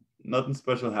 nothing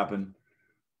special happened.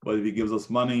 But if he gives us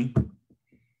money,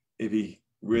 if he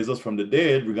raises us from the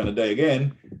dead, we're going to die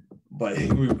again. But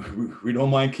we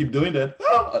don't mind keep doing that.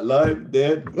 Oh, alive,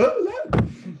 dead,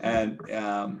 alive. And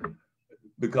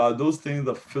because those things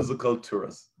are physical to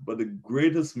us. But the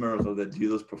greatest miracle that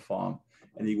Jesus performed,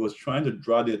 and he was trying to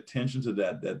draw the attention to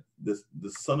that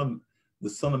the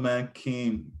Son of Man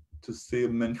came to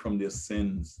save men from their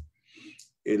sins.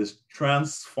 It is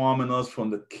transforming us from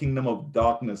the kingdom of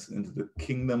darkness into the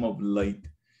kingdom of light.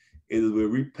 It is where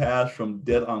we pass from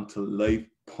death unto life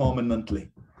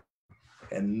permanently.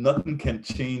 And nothing can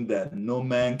change that. No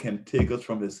man can take us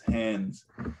from his hands.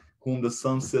 Whom the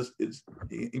Son says,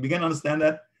 you begin to understand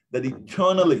that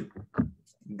eternally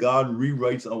God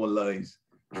rewrites our lives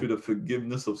through the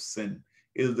forgiveness of sin.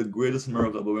 It is the greatest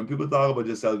miracle. But when people talk about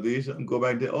your salvation, go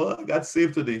back there, oh, I got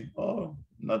saved today. Oh,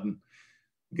 nothing.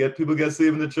 People get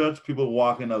saved in the church, people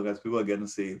walking out, guys, people are getting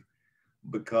saved.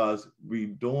 Because we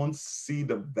don't see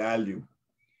the value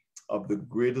of the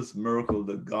greatest miracle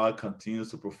that God continues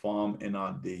to perform in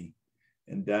our day.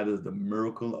 And that is the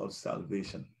miracle of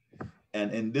salvation.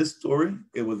 And in this story,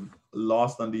 it was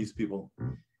lost on these people.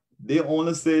 They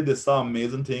only said they saw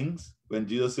amazing things when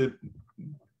Jesus said,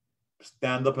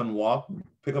 stand up and walk,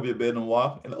 pick up your bed and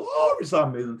walk. And oh, we saw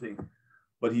amazing things.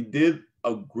 But he did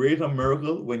a greater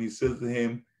miracle when he says to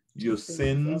him, your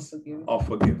sins are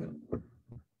forgiven. You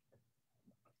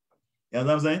know what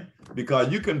I'm saying?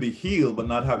 Because you can be healed but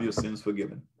not have your sins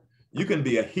forgiven. You can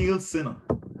be a healed sinner.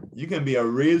 You can be a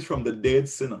raised from the dead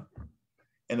sinner.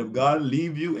 And if God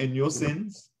leave you in your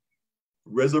sins,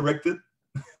 resurrected,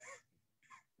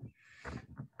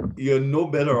 you're no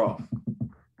better off.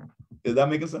 Is that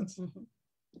making sense? Mm-hmm.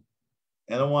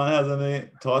 Anyone has any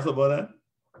thoughts about that?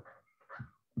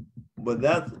 But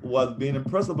that's what's being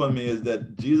impressed upon me is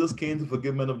that Jesus came to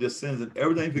forgive men of their sins. And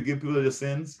every time you forgive people of their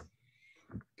sins,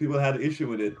 people had an issue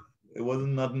with it. It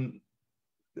wasn't nothing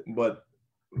but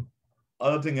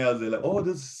other thing else. They're like, oh,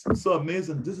 this is so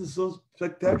amazing. This is so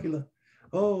spectacular.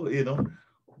 Oh, you know,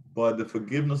 but the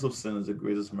forgiveness of sin is the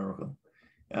greatest miracle.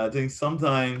 And I think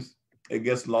sometimes it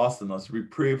gets lost in us. We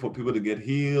pray for people to get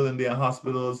healed in their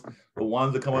hospitals, but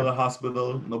once they come out of the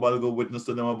hospital, nobody go witness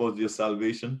to them about their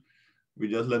salvation. We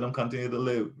just let them continue to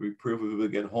live. We pray for people to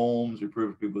get homes. We pray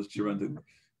for people's children to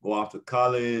go off to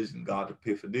college, and God to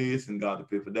pay for this, and God to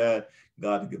pay for that,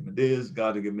 God to give me this,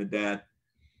 God to give me that.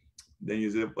 Then you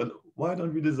say, but why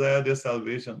don't we desire their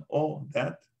salvation? Oh,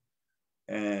 that.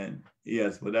 And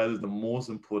yes, but that is the most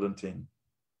important thing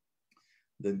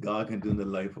that God can do in the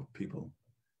life of people.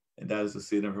 And that is to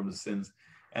save them from the sins.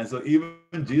 And so even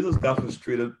Jesus got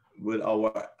frustrated with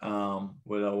our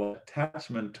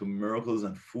attachment to miracles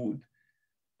and food.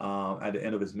 At the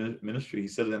end of his ministry, he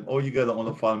said to them, oh, you guys are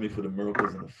only following me for the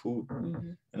miracles and the food. Mm-hmm.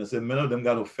 And I said, many of them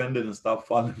got offended and stopped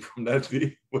following from that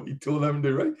day. What he told them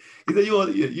to, right? He said,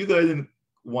 you guys didn't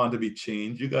want to be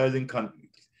changed. You guys didn't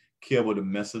care about the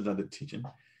message and the teaching.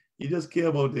 You just care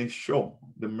about the show,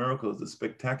 the miracles, the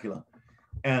spectacular,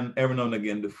 and every now and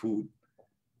again, the food.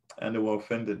 And they were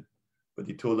offended. But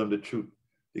he told them the truth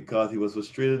because he was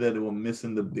frustrated that they were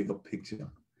missing the bigger picture,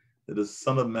 that the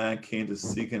Son of Man came to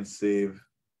seek and save,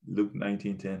 Luke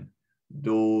 19:10,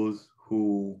 those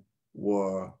who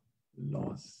were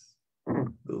lost.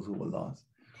 Those who were lost.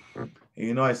 And,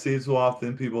 you know, I say so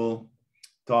often, people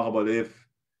talk about if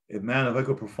I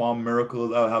could perform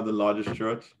miracles, I would have the largest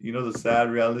church. You know, the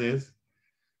sad reality is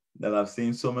that I've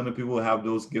seen so many people have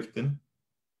those gifting.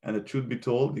 And the truth be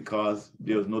told, because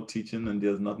there's no teaching and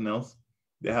there's nothing else,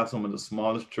 they have some of the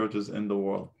smallest churches in the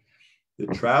world. They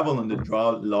travel and they draw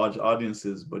large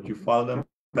audiences, but you follow them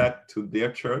back to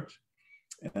their church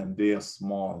and they are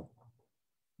small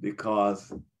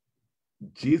because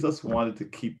Jesus wanted to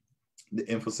keep the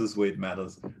emphasis where it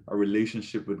matters, a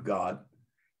relationship with God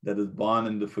that is born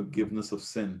in the forgiveness of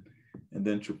sin, and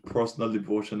then through personal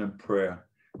devotion and prayer,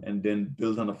 and then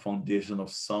build on a foundation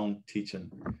of sound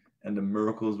teaching, and the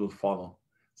miracles will follow.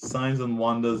 Signs and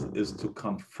wonders is to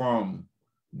confirm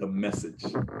the message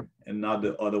and not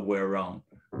the other way around.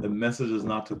 The message is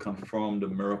not to confirm the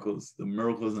miracles. The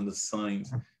miracles and the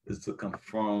signs is to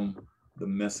confirm the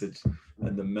message.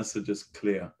 And the message is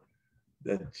clear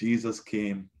that Jesus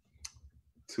came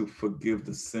to forgive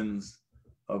the sins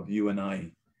of you and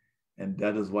I. And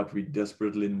that is what we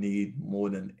desperately need more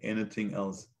than anything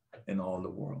else in all the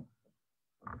world.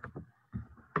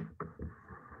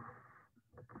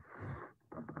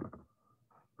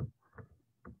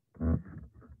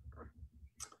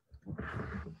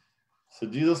 So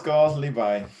Jesus calls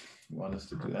Levi. You want us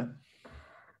to do that?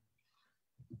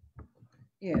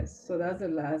 Yes, so that's the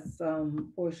last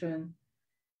portion.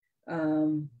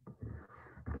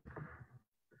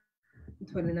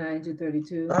 29 to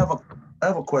 32. I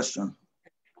have a question.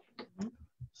 Mm-hmm.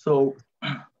 So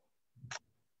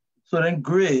then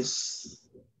grace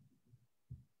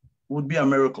would be a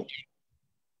miracle.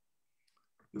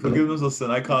 The forgiveness of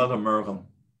sin, I call it a miracle.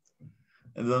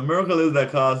 And the miracle is that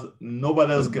because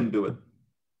nobody else can do it.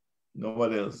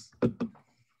 Nobody else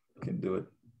can do it.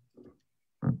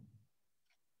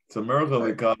 It's a miracle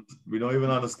because we don't even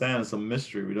understand. It's a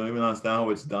mystery. We don't even understand how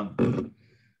it's done.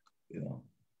 You know,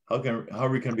 how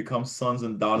we can become sons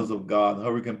and daughters of God,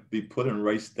 how we can be put in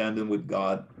right standing with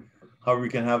God, how we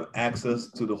can have access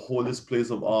to the holiest place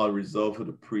of all reserved for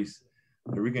the priest.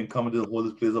 That we can come into the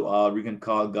holiest place of all. We can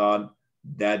call God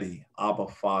Daddy, Abba,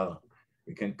 Father.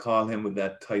 We can call him with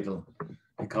that title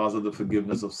because of the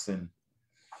forgiveness of sin.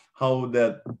 How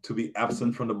that to be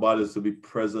absent from the body is to be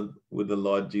present with the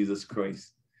Lord Jesus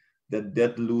Christ. That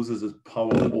death loses its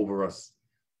power over us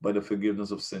by the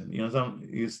forgiveness of sin. You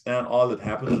understand all that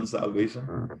happens in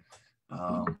salvation?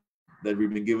 That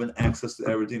we've been given access to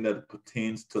everything that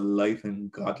pertains to life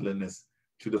and godliness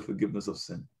through the forgiveness of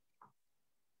sin.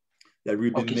 That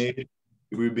we've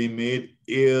been made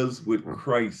heirs with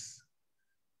Christ.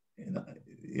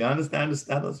 You understand the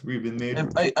status? We've been made.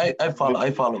 I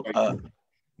follow.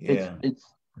 Yeah.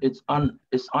 It's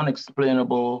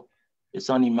unexplainable. It's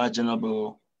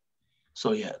unimaginable.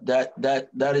 So yeah, that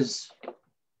is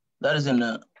in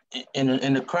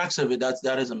the cracks of it.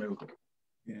 That is a miracle.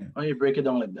 Yeah. How you break it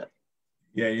down like that?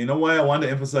 Yeah, you know why I want to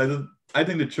emphasize it? I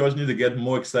think the church needs to get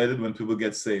more excited when people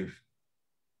get saved.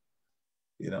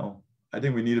 You know, I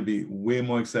think we need to be way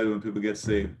more excited when people get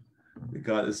saved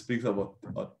because it speaks of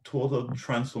a total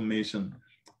transformation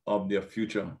of their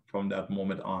future from that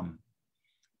moment on.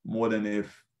 More than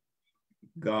if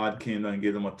God came and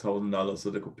gave them $1,000 so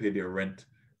they could pay their rent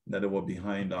that they were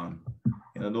behind on.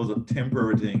 You know, those are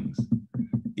temporary things.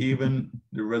 Even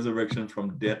the resurrection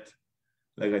from death,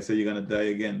 like I said, you're gonna die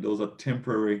again. Those are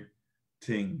temporary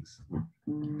things.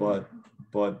 But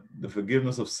the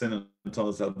forgiveness of sin and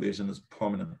eternal salvation is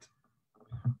permanent.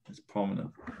 It's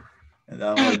permanent. And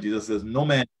that's why Jesus says, no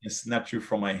man can snatch you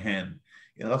from my hand.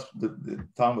 You know, that's the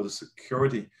time of the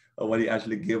security of what he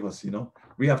actually gave us, you know.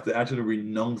 We have to actually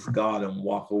renounce God and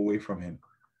walk away from him.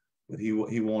 But he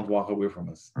won't walk away from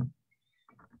us.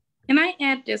 Can I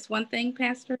add just one thing,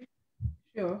 Pastor?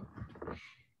 Sure.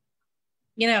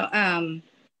 You know,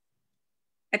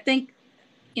 I think,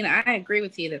 you know, I agree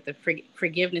with you that the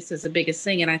forgiveness is the biggest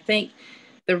thing. And I think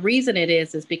the reason it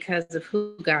is because of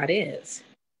who God is.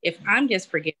 If I'm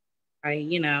just forgiven by,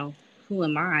 you know, who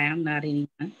am I? I'm not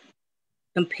anyone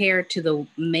compared to the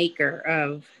maker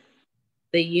of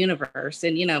the universe.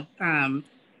 And, you know,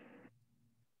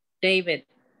 David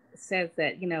says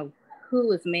that, you know,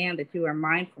 who is man that you are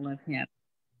mindful of him,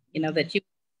 you know, that you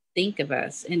think of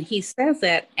us. And he says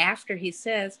that after he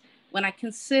says, when I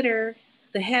consider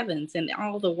the heavens and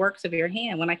all the works of your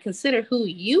hand, when I consider who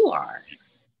you are,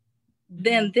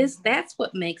 then that's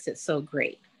what makes it so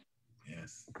great.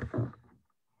 Yes.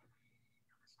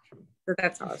 So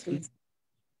that's awesome.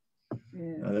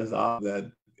 Yeah. That's awesome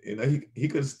that, you know, he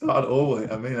could start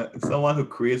over. I mean, someone who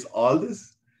creates all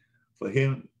this, for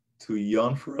him to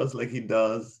yearn for us like he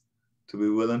does, to be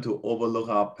willing to overlook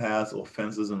our past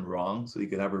offenses and wrongs so he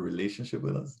could have a relationship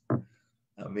with us.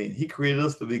 I mean, he created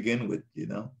us to begin with, you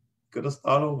know. Could have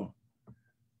started over.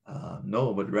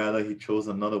 No, but rather he chose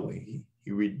another way.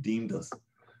 He redeemed us.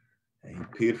 And he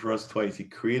paid for us twice. He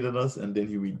created us and then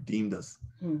he redeemed us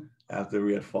after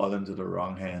we had fallen into the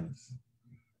wrong hands.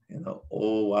 You know,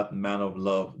 oh, what manner of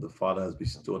love the Father has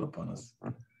bestowed upon us,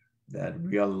 that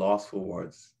we are lost for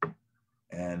words.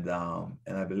 And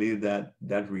I believe that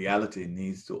that reality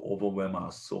needs to overwhelm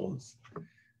our souls.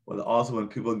 But also when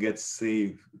people get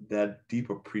saved, that deep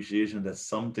appreciation that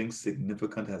something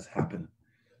significant has happened.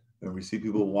 When we see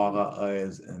people walk our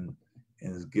eyes and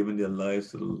is giving their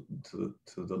lives to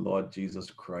the Lord Jesus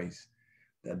Christ,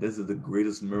 that this is the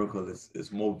greatest miracle.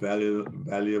 It's more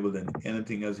valuable than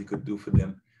anything else he could do for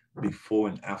them before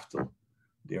and after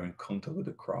their encounter with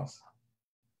the cross.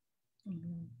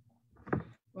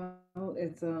 Well,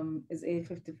 it's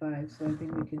 8:55, so I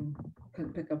think we can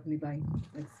pick up Levi.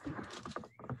 Let's see.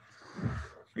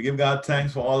 We give God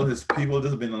thanks for all of his people.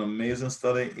 This has been an amazing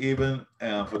study, even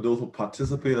for those who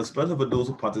participate, especially for those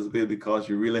who participate because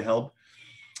you really help.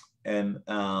 And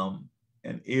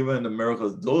even the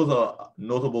miracles, those are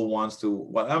notable ones too.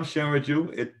 What I'm sharing with you,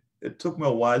 it took me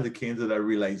a while to come to that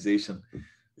realization,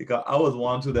 because I was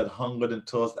one too that hungered and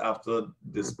thirst after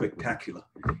the spectacular.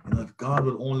 You know, if God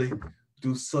would only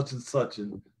do such and such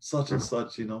and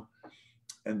such, you know.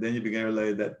 And then you begin to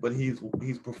realize that, but he's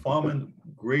performing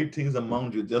great things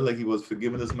among you, just like he was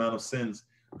forgiving this man of sins,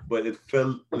 but it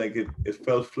felt like it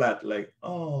fell flat, like,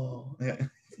 oh.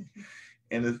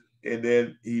 and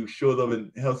then he showed up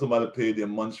and helped somebody pay their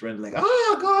month's rent, like,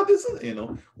 God, this is, you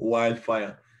know,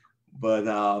 wildfire. But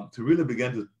to really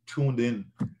begin to tuned in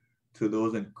to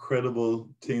those incredible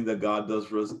things that God does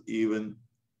for us, even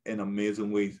in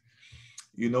amazing ways.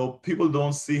 You know, people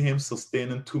don't see him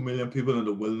sustaining 2 million people in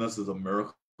the wilderness as a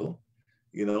miracle,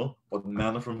 you know, what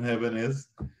manna from heaven is.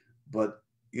 But,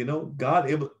 you know, God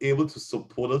able to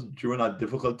support us during our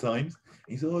difficult times.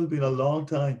 He said, oh, it's been a long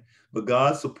time. But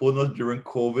God supported us during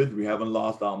COVID. We haven't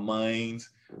lost our minds.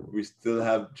 We still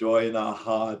have joy in our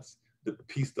hearts. The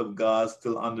peace of God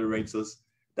still underrates us.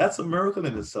 That's a miracle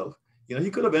in itself. You know, he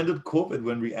could have ended COVID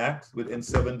when we asked within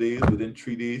 7 days, within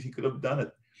 3 days, he could have done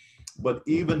it. But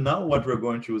even now, what we're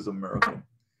going through is a miracle.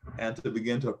 And to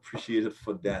begin to appreciate it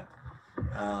for that,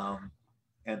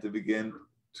 and to begin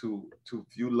to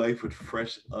view life with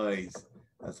fresh eyes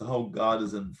as to how God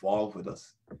is involved with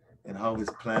us and how his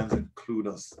plans include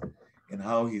us and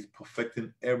how he's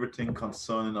perfecting everything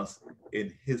concerning us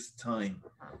in his time,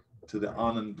 to the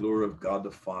honor and glory of God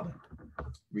the Father.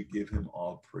 We give him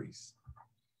all praise.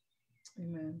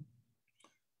 Amen.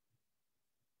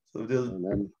 So there's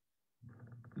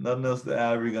nothing else to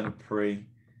add. We're going to pray.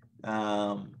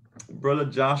 Brother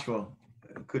Joshua,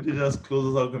 could you just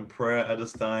close us out in prayer at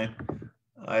this time?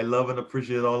 I love and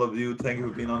appreciate all of you. Thank you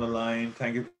for being on the line.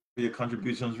 Thank you for your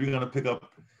contributions. We're going to pick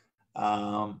up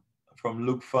from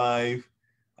Luke 5,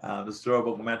 the story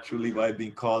about Matthew Levi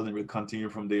being called, and we'll continue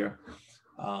from there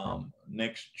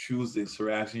next Tuesday. So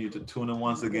we're asking you to tune in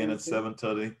once again at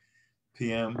 7:30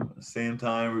 p.m. Same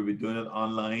time. We'll be doing it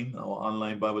online, our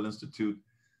online Bible Institute.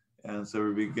 And so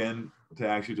we begin to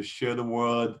ask you to share the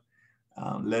word,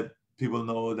 let people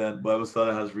know that Bible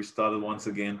study has restarted once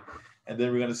again. And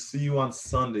then we're going to see you on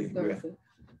Sunday.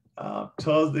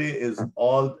 Thursday is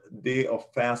all day of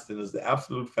fasting. It's the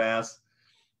absolute fast.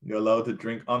 You're allowed to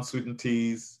drink unsweetened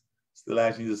teas. Still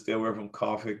asking you to stay away from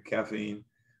coffee, caffeine.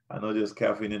 I know there's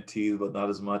caffeine in teas, but not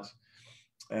as much.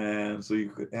 And so you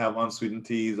could have unsweetened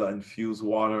teas or infused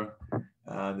water.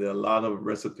 There are a lot of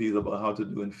recipes about how to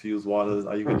do infused waters.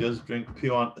 You can just drink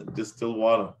pure distilled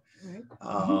water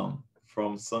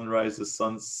from sunrise to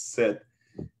sunset.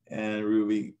 And we'll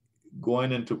be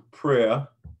going into prayer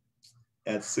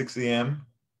at 6 a.m.,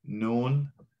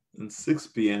 noon, and 6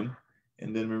 p.m.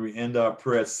 And then when we end our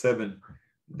prayer at 7,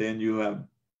 then you have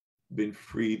been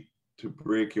free to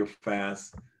break your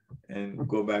fast and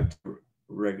go back to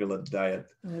regular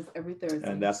diet. And that's every Thursday.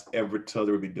 And that's every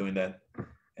Thursday we'll be doing that.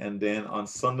 And then on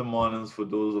Sunday mornings, for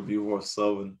those of you who are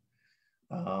serving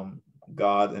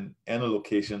God in any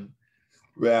location,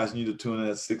 we're asking you to tune in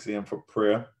at 6 a.m. for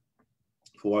prayer,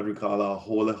 for what we call our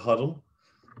Holy Huddle.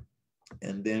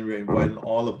 And then we're inviting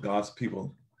all of God's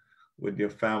people with their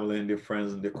family and their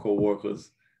friends and their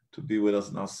co-workers to be with us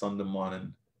in our Sunday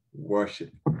morning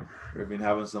worship. We've been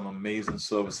having some amazing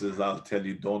services. I'll tell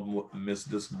you, don't miss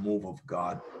this move of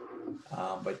God.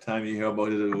 By the time you hear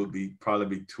about it, it will probably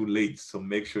be too late. So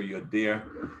make sure you're there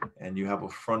and you have a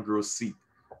front row seat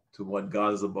to what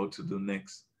God is about to do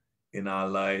next in our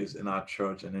lives, in our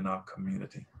church, and in our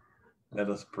community. Let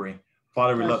us pray.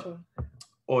 Father, we love.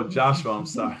 Oh, Joshua, I'm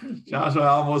sorry. Joshua, I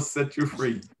almost set you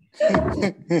free.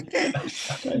 I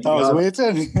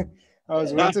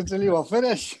was waiting till you were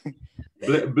finished.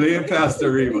 Blame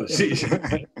Pastor Reva.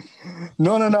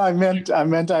 No.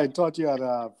 I thought you had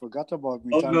forgot about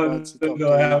me. Oh,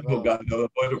 no, I haven't forgotten. The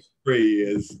point of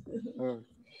prayer is. All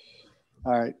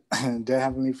right. Dear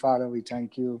Heavenly Father, we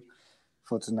thank you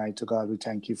for tonight, to God. We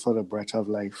thank you for the breath of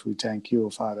life. We thank you,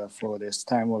 Father, for this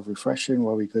time of refreshing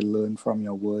where we could learn from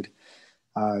your word,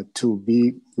 to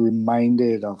be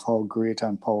reminded of how great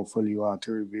and powerful you are,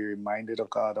 to be reminded, of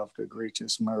God, of the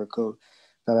greatest miracle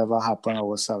that ever happened,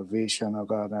 our salvation, oh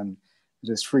God, and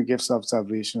this free gifts of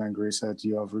salvation and grace that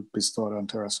you have bestowed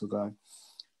unto us, oh God.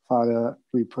 Father,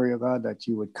 we pray, oh God, that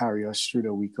you would carry us through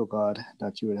the week, oh God,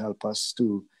 that you would help us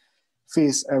to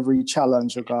face every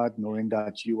challenge, oh God, knowing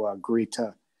that you are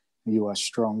greater, you are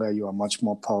stronger, you are much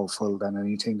more powerful than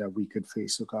anything that we could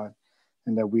face, oh God.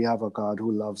 And that we have a God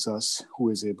who loves us, who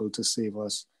is able to save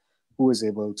us, who is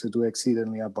able to do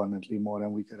exceedingly abundantly more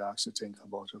than we could actually think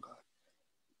about, oh God.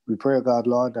 We pray, God,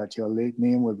 Lord, that your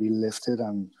name will be lifted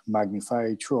and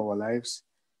magnified through our lives.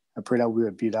 I pray that we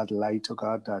will be that light, oh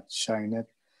God, that shineth.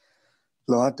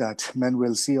 Lord, that men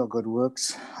will see our good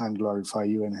works and glorify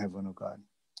you in heaven, oh God.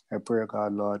 I pray,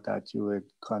 God, Lord, that you would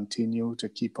continue to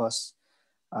keep us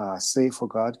safe, oh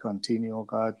God. Continue, oh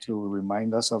God, to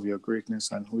remind us of your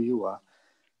greatness and who you are,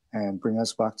 and bring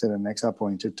us back to the next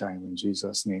appointed time. In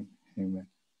Jesus' name, amen.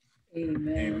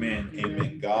 Amen. Amen.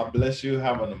 Amen. God bless you.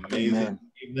 Have an amazing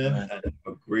evening and have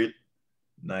a great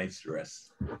night's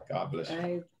rest. God bless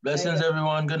you. Blessings,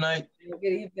 everyone. Good night.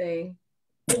 Good evening.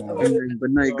 Good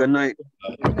night. Good night.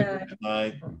 Good night. Good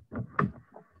night.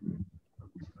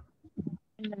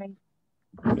 Good night.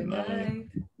 Good night.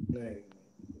 Good night.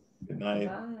 Good night.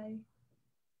 Bye.